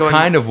wireless. What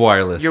kind of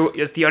wireless?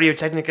 It's the Audio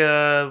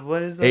Technica.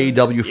 What is that?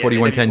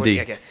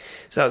 AW4110D. Okay.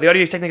 So the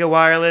Audio Technica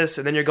wireless,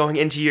 and then you're going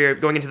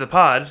into the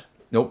pod.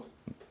 Nope.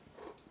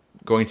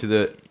 Going to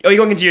the. Oh, you're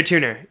going into your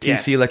tuner.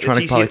 TC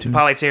Electronic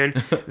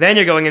Polytune. Then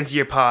you're going into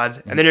your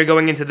pod, and then you're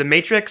going into the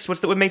Matrix.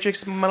 What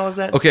Matrix model is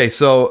that? Okay,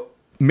 so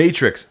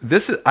Matrix.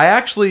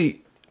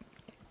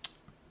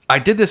 I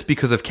did this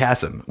because of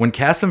Kasim. When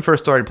Kasim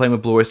first started playing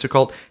with Blue Oyster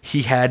Cult,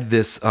 he had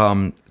this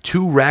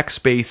 2-rack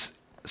space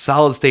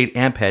solid state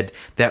amp head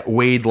that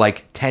weighed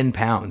like 10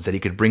 pounds that he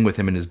could bring with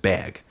him in his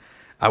bag.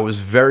 I was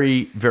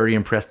very, very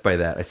impressed by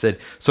that. I said,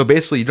 so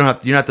basically you're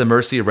not at the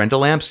mercy of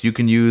rental amps. You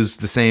can use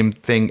the same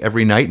thing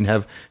every night and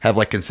have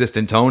like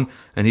consistent tone.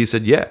 And he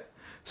said, yeah.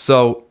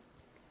 So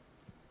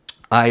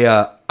I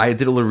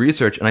did a little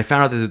research, and I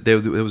found out that there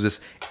was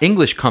this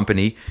English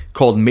company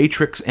called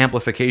Matrix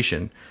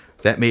Amplification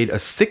that made a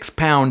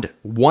 6-pound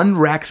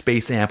 1-rack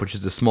space amp, which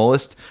is the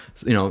smallest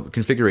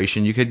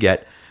configuration you could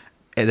get,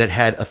 and that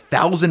had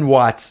 1,000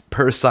 watts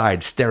per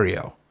side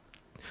stereo.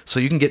 So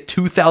you can get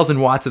 2,000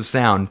 watts of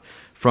sound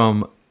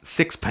from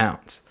 6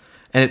 pounds.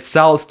 And it's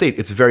solid state.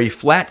 It's very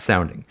flat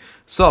sounding.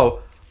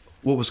 So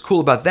what was cool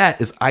about that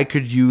is I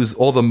could use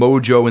all the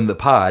mojo in the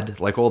pod,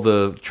 like all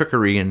the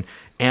trickery and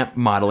amp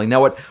modeling.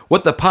 Now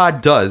what the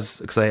pod does,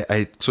 because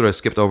I sort of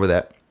skipped over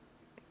that,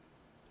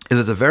 is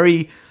it's a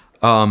very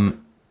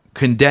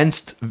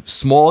condensed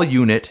small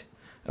unit.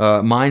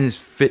 Mine is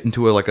fit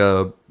into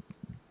a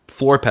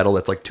floor pedal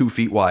that's like 2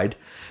 feet wide,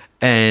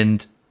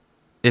 and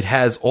it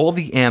has all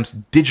the amps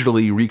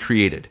digitally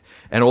recreated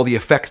and all the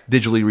effects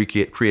digitally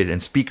recreated,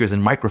 and speakers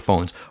and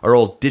microphones are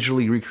all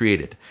digitally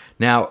recreated.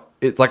 Now,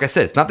 like I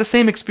said, it's not the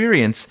same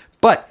experience,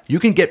 but you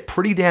can get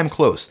pretty damn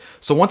close.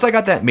 So once I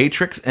got that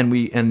Matrix and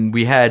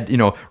we had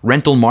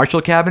rental Marshall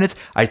cabinets,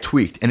 I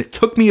tweaked, and it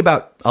took me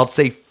about, I'll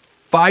say,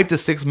 5 to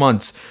 6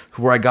 months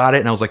where I got it,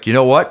 and I was like, you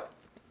know what?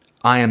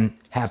 I am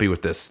happy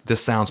with this.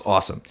 This sounds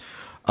awesome.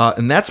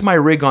 And that's my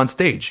rig on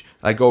stage.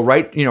 I go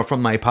right,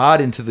 from my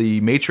pod into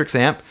the Matrix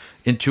amp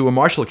into a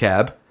Marshall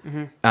cab.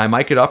 Mm-hmm. I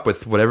mic it up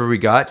with whatever we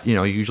got,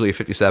 usually a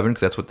 57,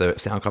 because that's what the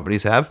sound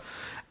companies have.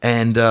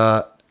 And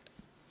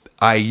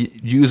I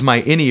use my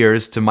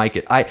in-ears to mic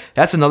it.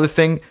 That's another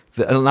thing.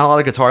 Not a lot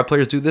of guitar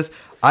players do this.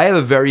 I have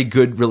a very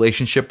good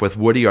relationship with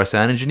Woody, our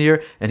sound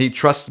engineer, and he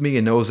trusts me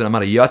and knows that I'm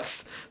not a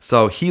yutz.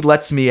 So he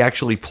lets me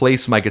actually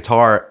place my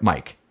guitar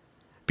mic,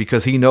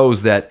 because he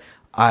knows that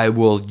I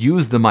will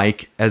use the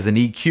mic as an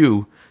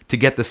EQ to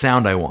get the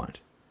sound I want,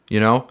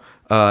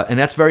 and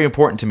that's very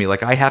important to me.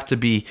 Like I hate to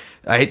be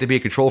a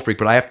control freak,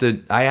 but I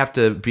have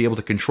to be able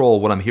to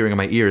control what I'm hearing in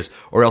my ears,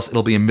 or else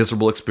it'll be a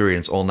miserable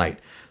experience all night.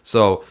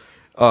 So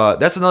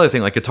that's another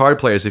thing. Like guitar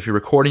players, if you're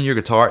recording your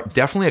guitar,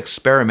 definitely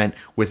experiment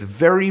with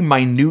very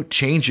minute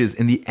changes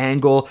in the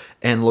angle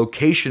and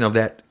location of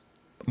that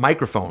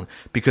microphone,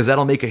 because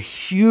that'll make a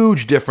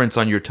huge difference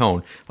on your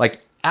tone.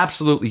 Like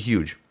absolutely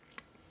huge.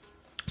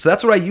 So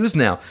that's what I use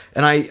now.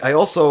 And I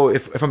also,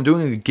 if I'm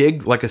doing a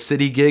gig, like a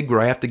city gig where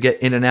I have to get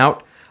in and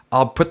out,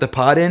 I'll put the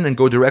pod in and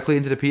go directly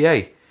into the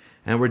PA.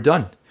 And we're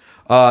done.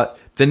 The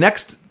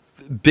next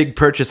big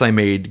purchase I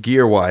made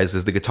gear-wise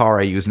is the guitar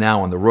I use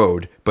now on the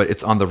road. But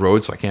it's on the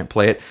road, so I can't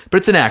play it. But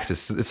it's an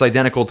Axis. It's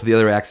identical to the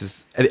other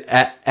axes,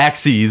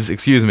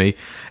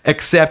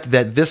 except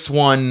that this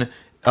one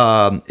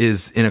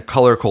is in a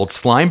color called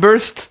Slime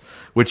Burst,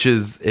 which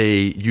is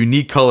a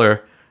unique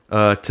color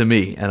to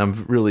me. And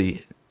I'm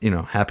really...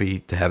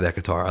 happy to have that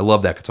guitar. I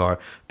love that guitar,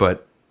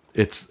 but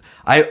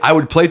I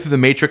would play through the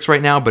Matrix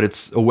right now, but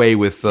it's away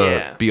with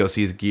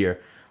BOC's gear.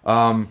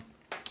 And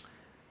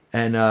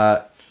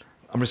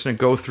I'm just going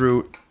to go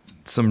through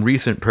some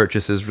recent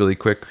purchases really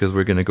quick, because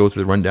we're going to go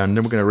through the rundown, and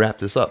then we're going to wrap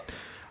this up.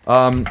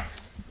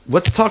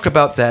 Let's talk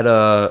about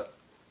that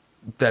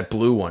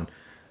blue one.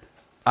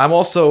 I'm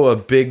also a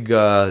big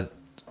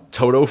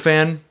Toto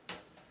fan.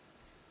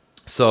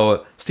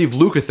 So Steve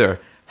Lukather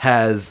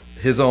has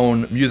his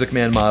own Music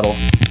Man model.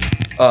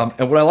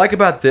 And what I like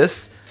about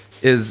this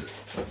is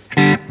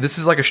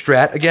like a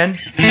Strat again.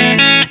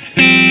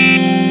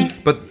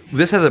 But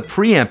this has a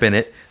preamp in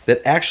it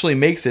that actually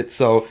makes it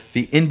so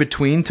the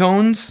in-between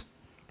tones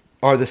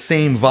are the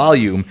same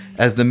volume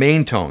as the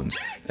main tones.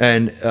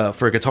 And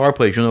for a guitar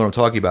player, you'll know what I'm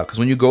talking about. Because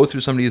when you go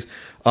through some of these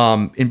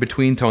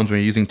in-between tones, when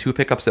you're using 2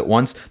 pickups at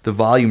once, the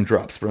volume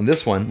drops. But on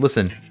this one,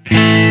 listen.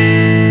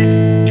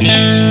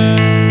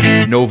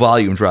 No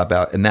volume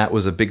dropout, and that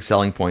was a big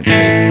selling point to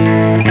me.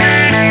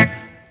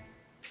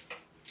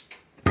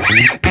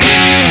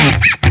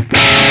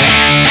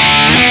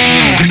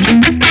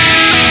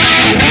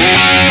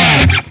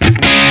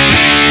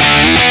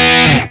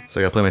 So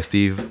I gotta play my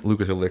Steve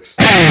Lukather licks.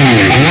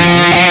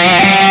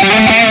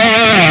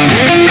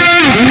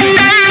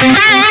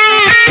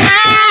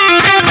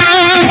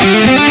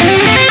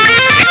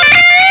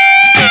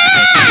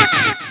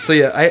 So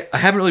yeah, I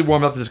haven't really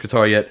warmed up to this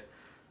guitar yet,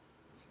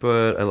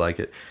 but I like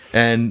it.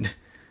 And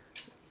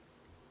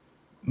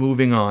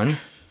moving on.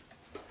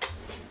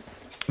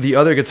 The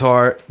other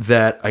guitar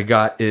that I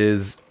got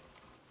is...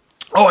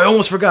 Oh, I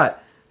almost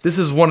forgot. This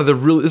is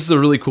this is a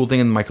really cool thing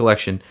in my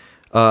collection.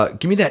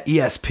 Give me that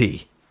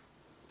ESP.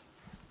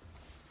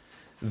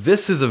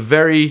 This is a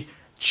very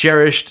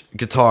cherished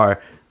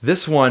guitar.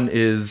 This one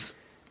is...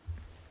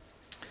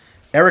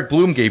 Eric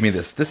Bloom gave me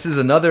this. This is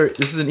an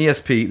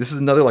ESP. This is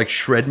another like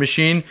shred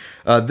machine.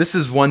 This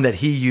is one that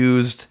he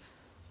used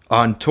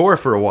on tour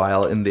for a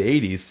while in the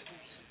 80s.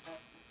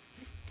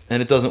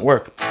 And it doesn't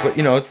work. But,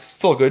 you know,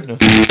 it's all good.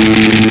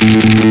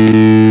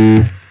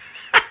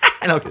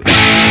 Okay.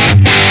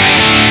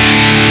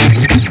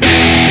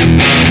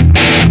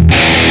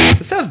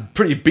 This sounds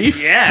pretty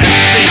beef. Yeah, it's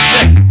pretty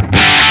sick.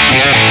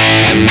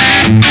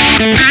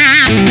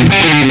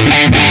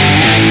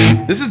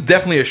 This is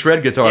definitely a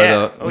shred guitar, Yeah.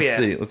 though. Oh, Let's yeah.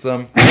 see. Let's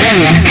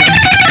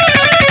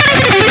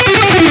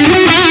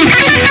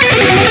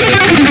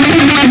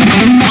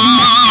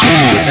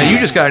Now you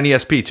just got an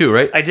ESP too,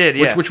 right? I did,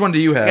 yeah. Which one do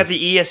you have? I got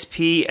the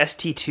ESP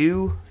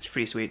ST2. It's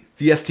pretty sweet.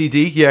 The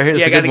STD? Yeah,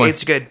 here's a good one.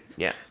 It's good.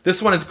 Yeah.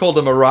 This one is called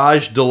the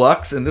Mirage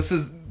Deluxe, and this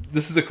is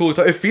a cool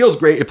guitar. It feels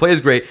great, it plays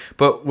great,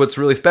 but what's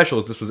really special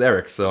is this was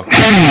Eric's, so.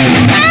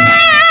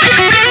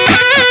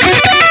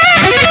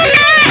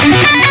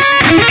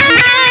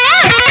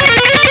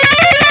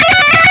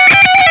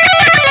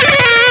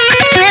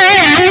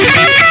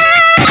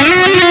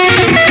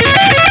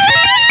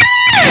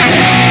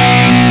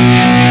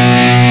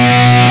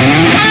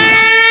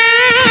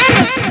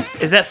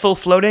 Is that full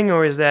floating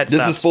or is that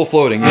This stopped? is full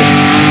floating, yeah.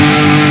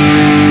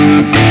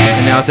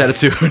 And now it's out of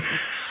tune.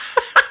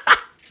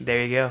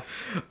 There you go.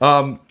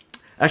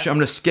 Actually, I'm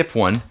going to skip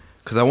one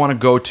because I want to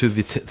go to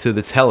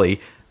the Tele.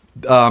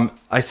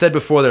 I said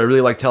before that I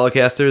really like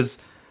Telecasters.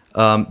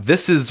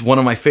 This is one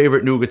of my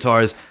favorite new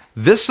guitars.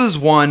 This is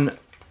one.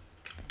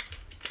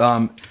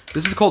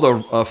 This is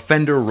called a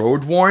Fender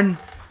Road Worn.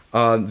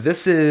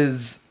 This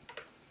is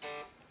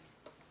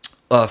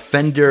a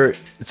Fender.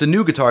 It's a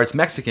new guitar. It's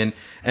Mexican,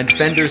 and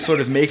Fender's sort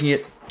of making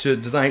it to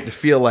design it to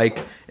feel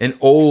like an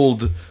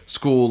old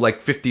school,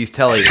 like 50s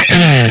Tele.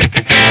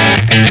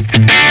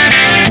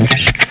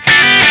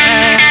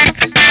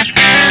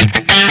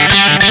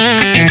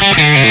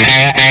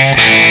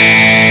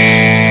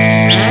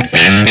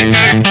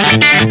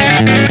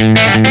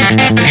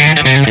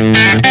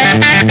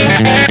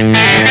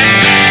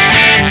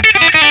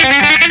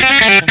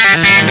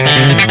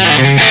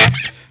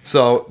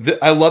 So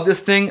I love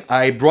this thing.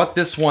 I brought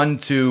this one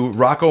to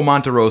Rocco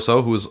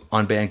Monterosso, who was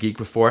on Band Geek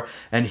before,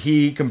 and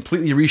he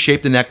completely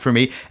reshaped the neck for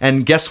me.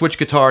 And guess which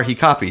guitar he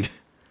copied?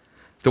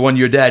 The one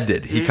your dad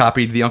did. He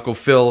copied the Uncle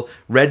Phil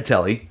Red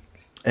Tele,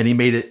 and he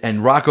made it.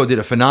 And Rocco did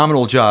a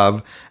phenomenal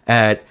job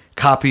at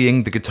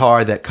copying the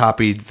guitar that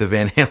copied the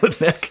Van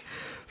Halen neck.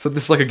 So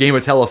this is like a game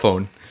of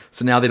telephone.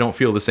 So now they don't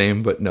feel the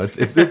same, but no,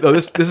 this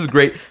is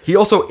great. He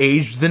also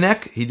aged the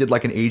neck. He did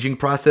like an aging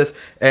process,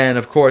 and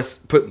of course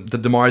put the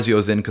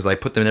DiMarzios in because I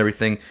put them in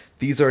everything.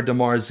 These are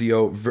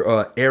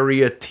DiMarzio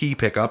Area T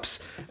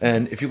pickups,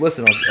 and if you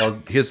listen,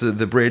 here's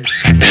the bridge.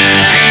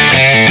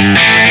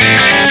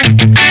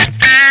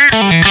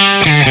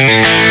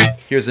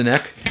 Here's the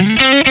neck.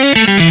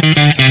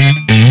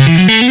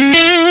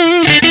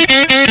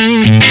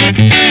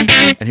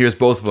 And here's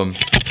both of them.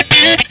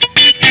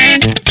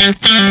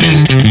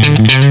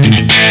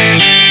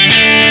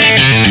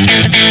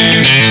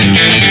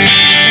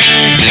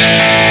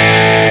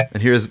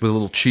 And here's with a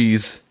little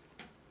cheese.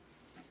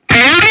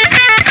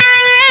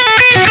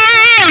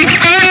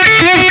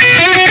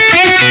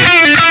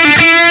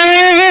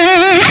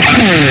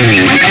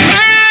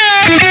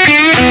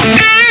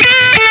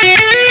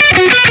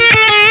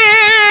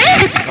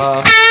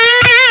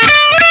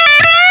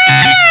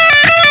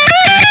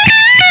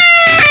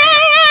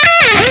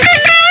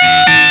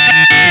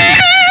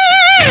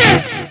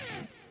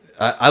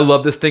 I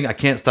love this thing. I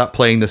can't stop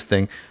playing this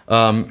thing.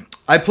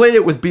 I played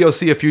it with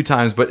BOC a few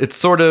times, but it's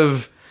sort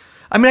of...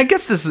 I mean, I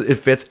guess it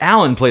fits.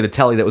 Alan played a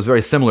Tele that was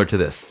very similar to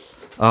this.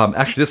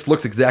 Actually, this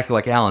looks exactly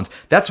like Alan's.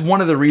 That's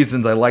one of the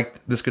reasons I liked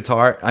this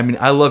guitar. I mean,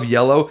 I love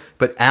yellow,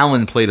 but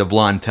Alan played a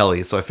blonde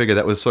Tele, so I figured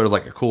that was sort of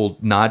like a cool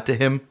nod to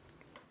him.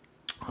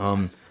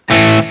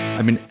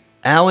 I mean,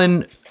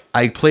 Alan...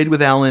 I played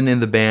with Alan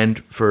in the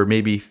band for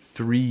maybe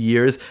 3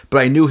 years,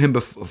 but I knew him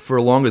for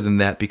longer than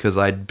that because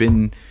I'd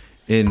been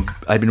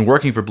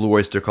working for Blue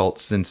Oyster Cult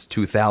since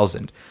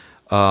 2000,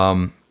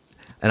 and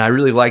I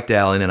really liked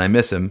Alan, and I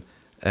miss him,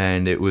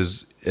 and it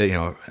was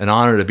an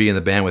honor to be in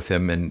the band with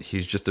him, and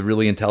he's just a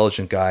really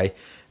intelligent guy,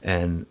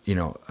 and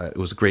it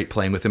was great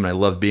playing with him, and I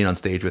loved being on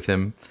stage with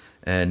him,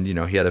 and he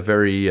had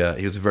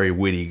he was a very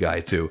witty guy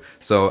too.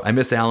 So I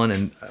miss Alan,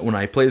 and when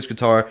I play his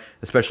guitar,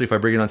 especially if I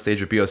bring it on stage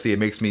with BOC, it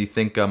makes me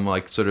think I'm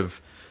like sort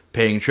of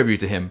paying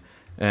tribute to him,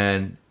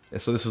 and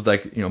so this was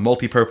like,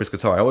 multi-purpose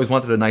guitar. I always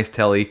wanted a nice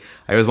Tele.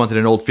 I always wanted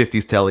an old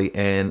 50s Tele,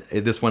 and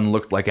this one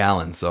looked like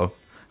Alan, so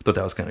I thought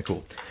that was kind of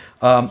cool.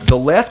 The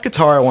last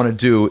guitar I want to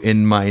do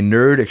in my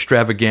nerd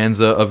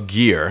extravaganza of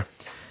gear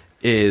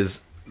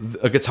is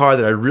a guitar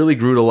that I really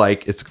grew to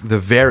like. It's the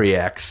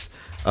Variax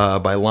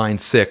by Line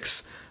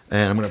 6.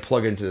 and I'm going to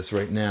plug into this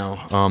right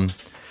now.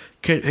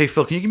 Hey,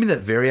 Phil, can you give me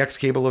that Variax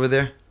cable over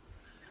there?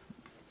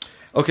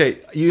 Okay,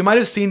 you might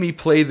have seen me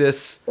play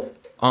this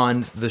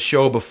on the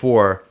show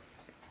before.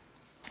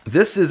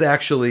 This is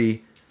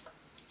actually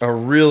a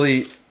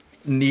really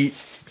neat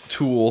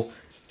tool,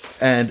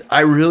 and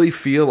I really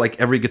feel like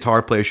every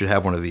guitar player should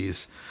have one of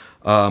these.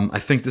 I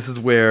think this is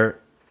where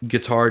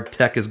guitar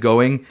tech is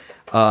going.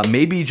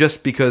 Maybe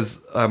just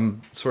because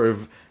I'm sort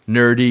of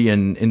nerdy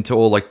and into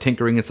all like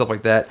tinkering and stuff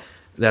like that.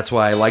 That's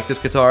why I like this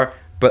guitar.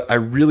 But I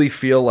really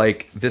feel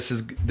like this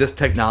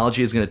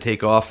technology is going to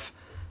take off.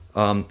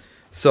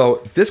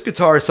 So this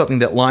guitar is something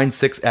that Line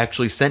 6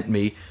 actually sent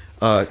me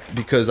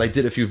because I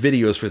did a few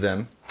videos for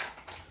them.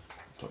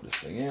 Plug this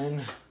thing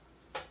in.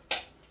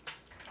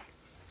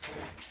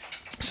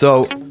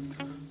 So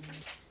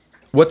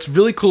what's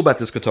really cool about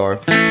this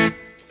guitar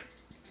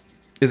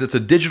is it's a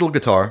digital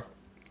guitar,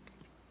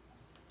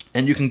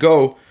 and you can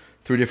go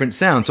through different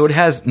sounds. So it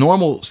has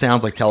normal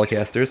sounds like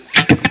Telecasters.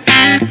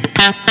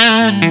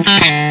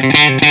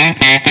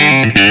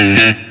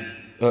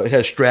 It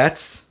has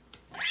Strats.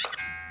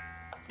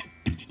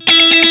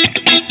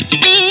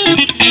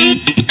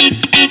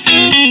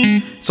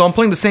 So I'm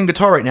playing the same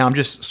guitar right now. I'm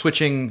just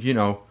switching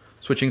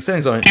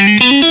settings on it.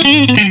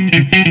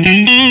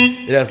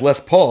 It has Les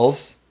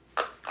Pauls.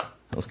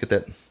 Let's get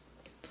that.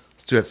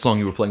 Let's do that song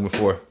you were playing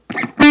before.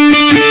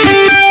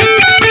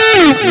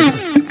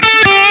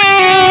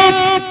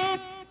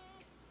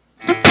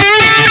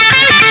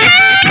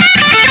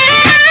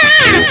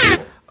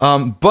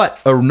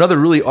 But another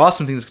really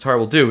awesome thing this guitar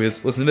will do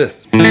is, listen to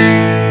this. The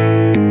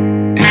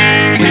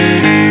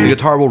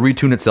guitar will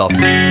retune itself to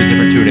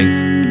different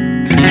tunings.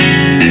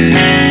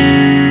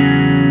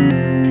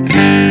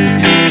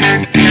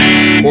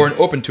 Or an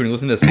open tuning,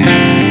 listen to this.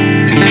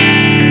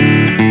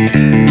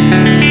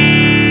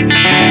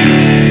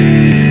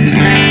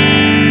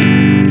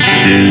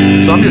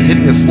 So I'm just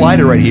hitting the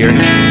slider right here,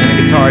 and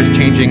the guitar is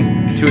changing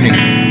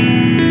tunings.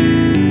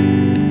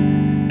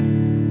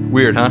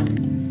 Weird, huh?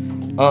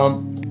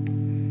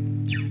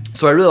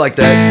 So I really like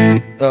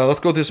that. Let's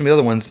go through some of the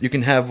other ones. You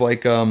can have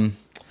like,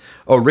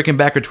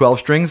 Rickenbacker 12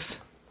 strings.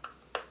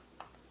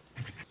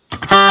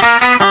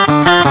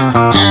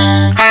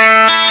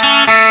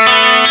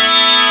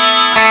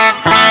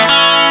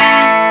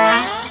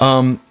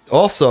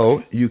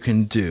 Also, you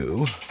can do.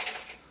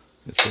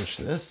 Let's switch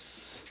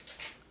this.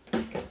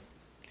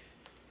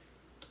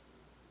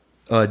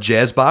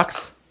 Jazz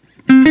box.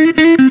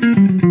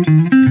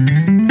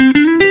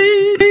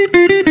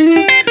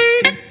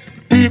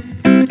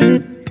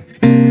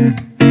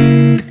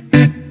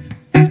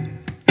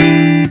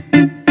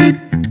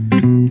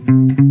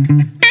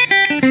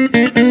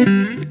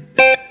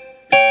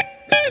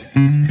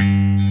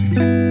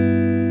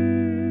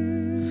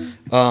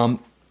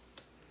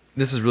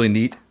 This is really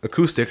neat.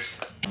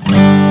 Acoustics.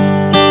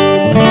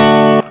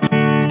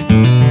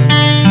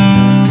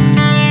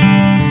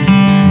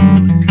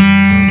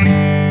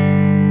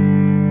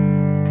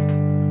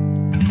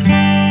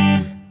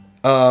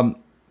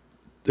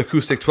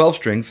 Acoustic 12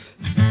 strings.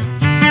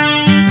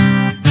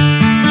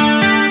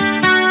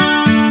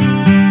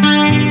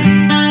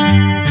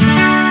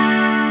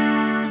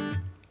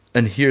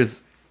 And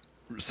here's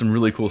some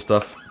really cool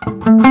stuff.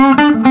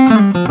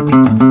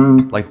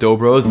 Like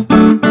dobros.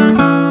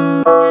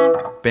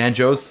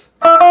 Banjos.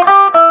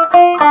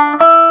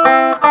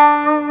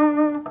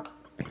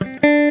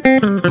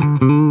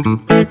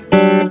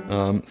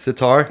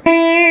 Sitar.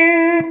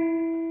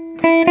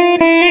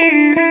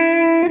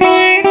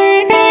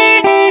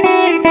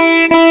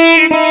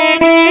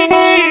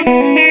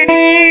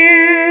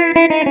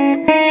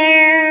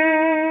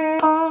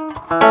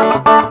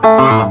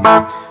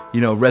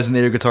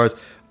 Resonator guitars.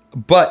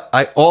 But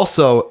I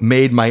also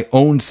made my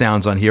own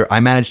sounds on here.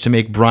 I managed to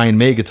make Brian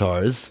May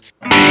guitars.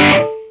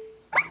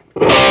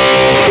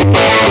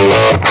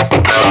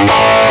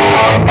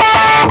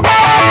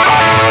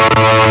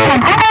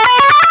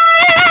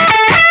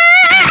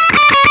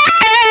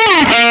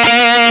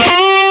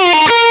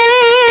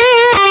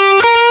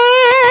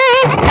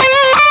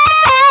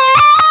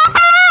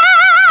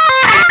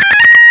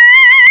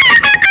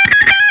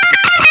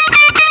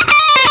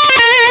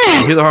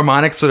 Hear the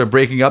harmonics sort of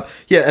breaking up.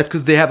 Yeah, that's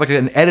because they have like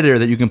an editor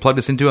that you can plug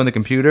this into on the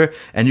computer,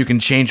 and you can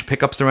change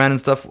pickups around and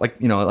stuff.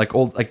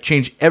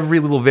 Change every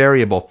little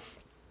variable.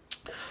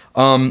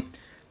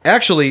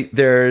 Actually,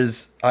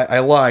 I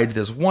lied.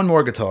 There's one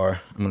more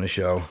guitar I'm going to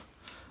show,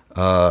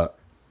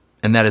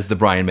 and that is the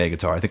Brian May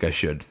guitar. I think I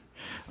should,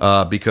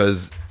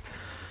 because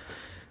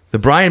the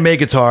Brian May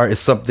guitar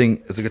is a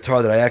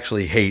guitar that I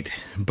actually hate,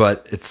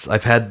 but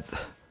I've had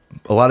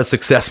a lot of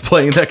success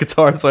playing that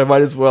guitar, so I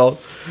might as well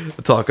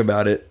talk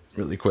about it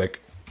really quick.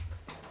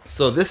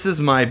 So this is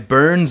my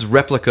Burns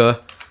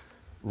replica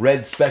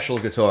red special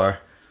guitar.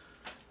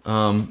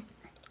 I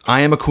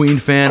am a Queen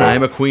fan. I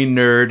am a Queen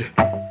nerd.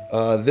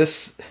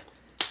 This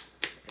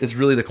is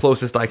really the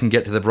closest I can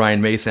get to the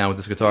Brian May sound with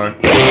this guitar.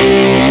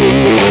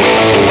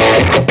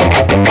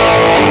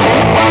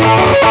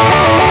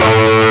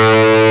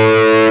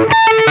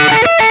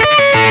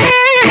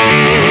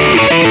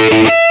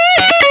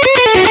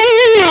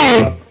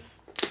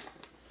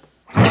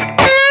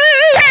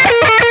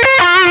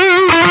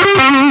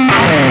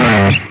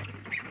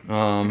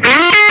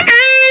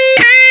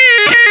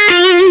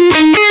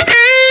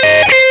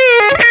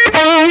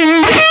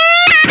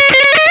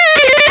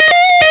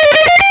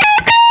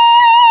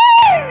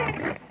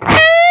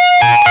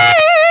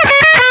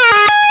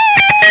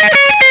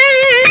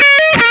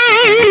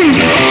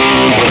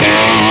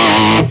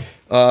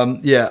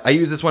 Yeah, I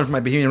use this one for my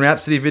Bohemian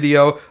Rhapsody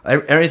video.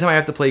 Anytime I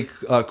have to play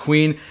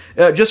Queen,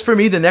 just for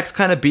me, the neck's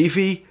kind of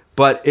beefy,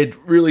 but it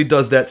really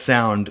does that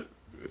sound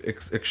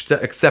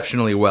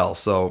exceptionally well,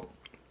 so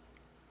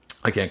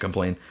I can't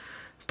complain.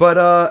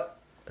 But,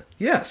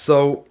 yeah,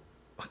 so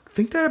I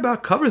think that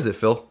about covers it,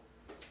 Phil.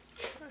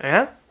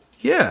 Yeah?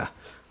 Yeah.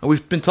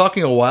 We've been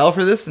talking a while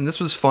for this, and this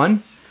was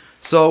fun.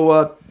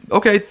 So,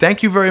 okay,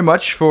 thank you very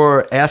much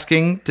for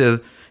asking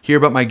to hear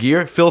about my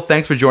gear. Phil,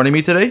 thanks for joining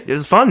me today. It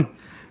was fun.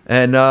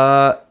 And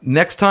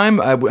next time,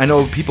 I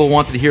know people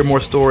wanted to hear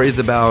more stories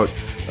about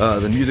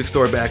the music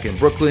store back in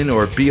Brooklyn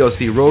or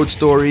BOC Road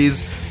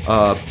stories,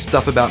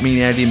 stuff about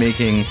me and Andy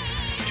making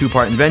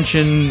Two-Part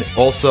Invention,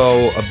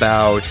 also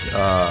about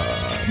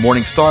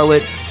Morning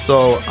Starlet.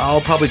 So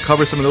I'll probably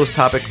cover some of those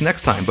topics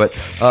next time. But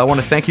I want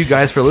to thank you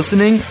guys for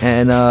listening,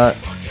 and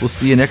we'll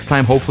see you next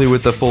time, hopefully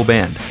with the full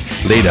band.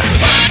 Later.